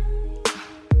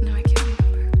 No, I can't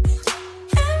remember.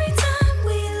 Every time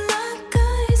we lock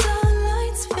eyes, our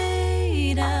lights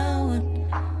fade out.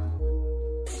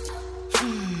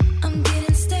 I'm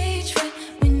getting stage fright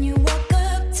when you walk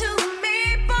up to me.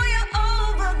 Boy, you're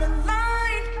over the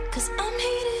line. 'Cause I'm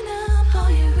heating up,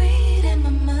 all you read in my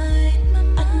mind.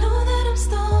 I know that I'm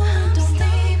stalling, don't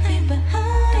leave me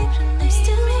behind. I'm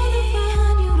still on the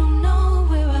run, you don't know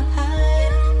where I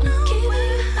hide. I'm giving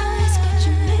you eyes, but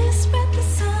you misread the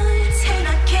signs. And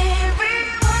I can't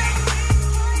rewind,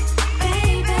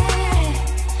 baby.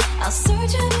 I'll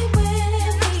search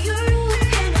everywhere for you.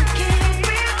 And I can't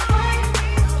rewind,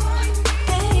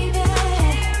 baby.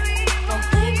 Don't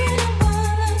blink when I'm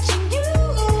watching you.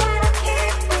 And I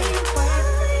can't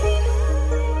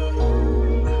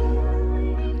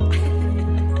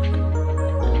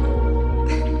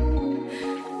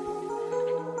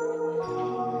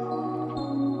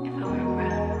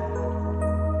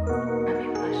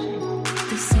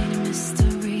This ain't a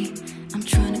mystery. I'm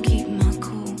trying to keep my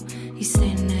cool. You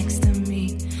stand next to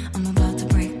me. I'm about to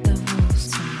break the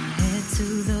rules. Turn my head to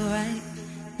the right.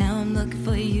 Now I'm looking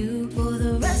for you for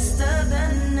the rest of the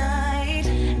night.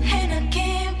 And I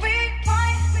can't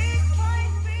rewind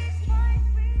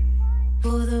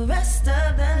for the rest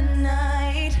of the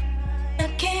night. I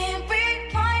can't rewind.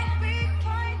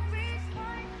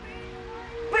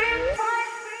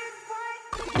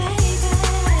 Baby,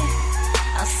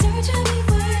 I'll search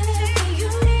everywhere for you.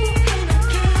 And I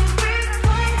can't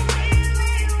rewind,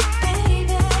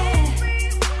 baby.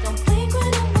 Don't blink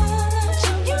when I'm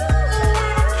watching you.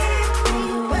 For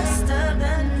the rest of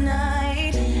the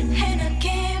night. And I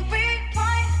can't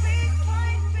rewind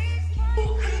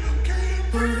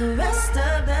for the rest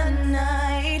of the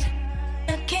night. I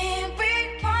can't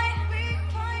rewind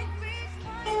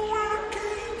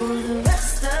for the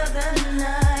rest of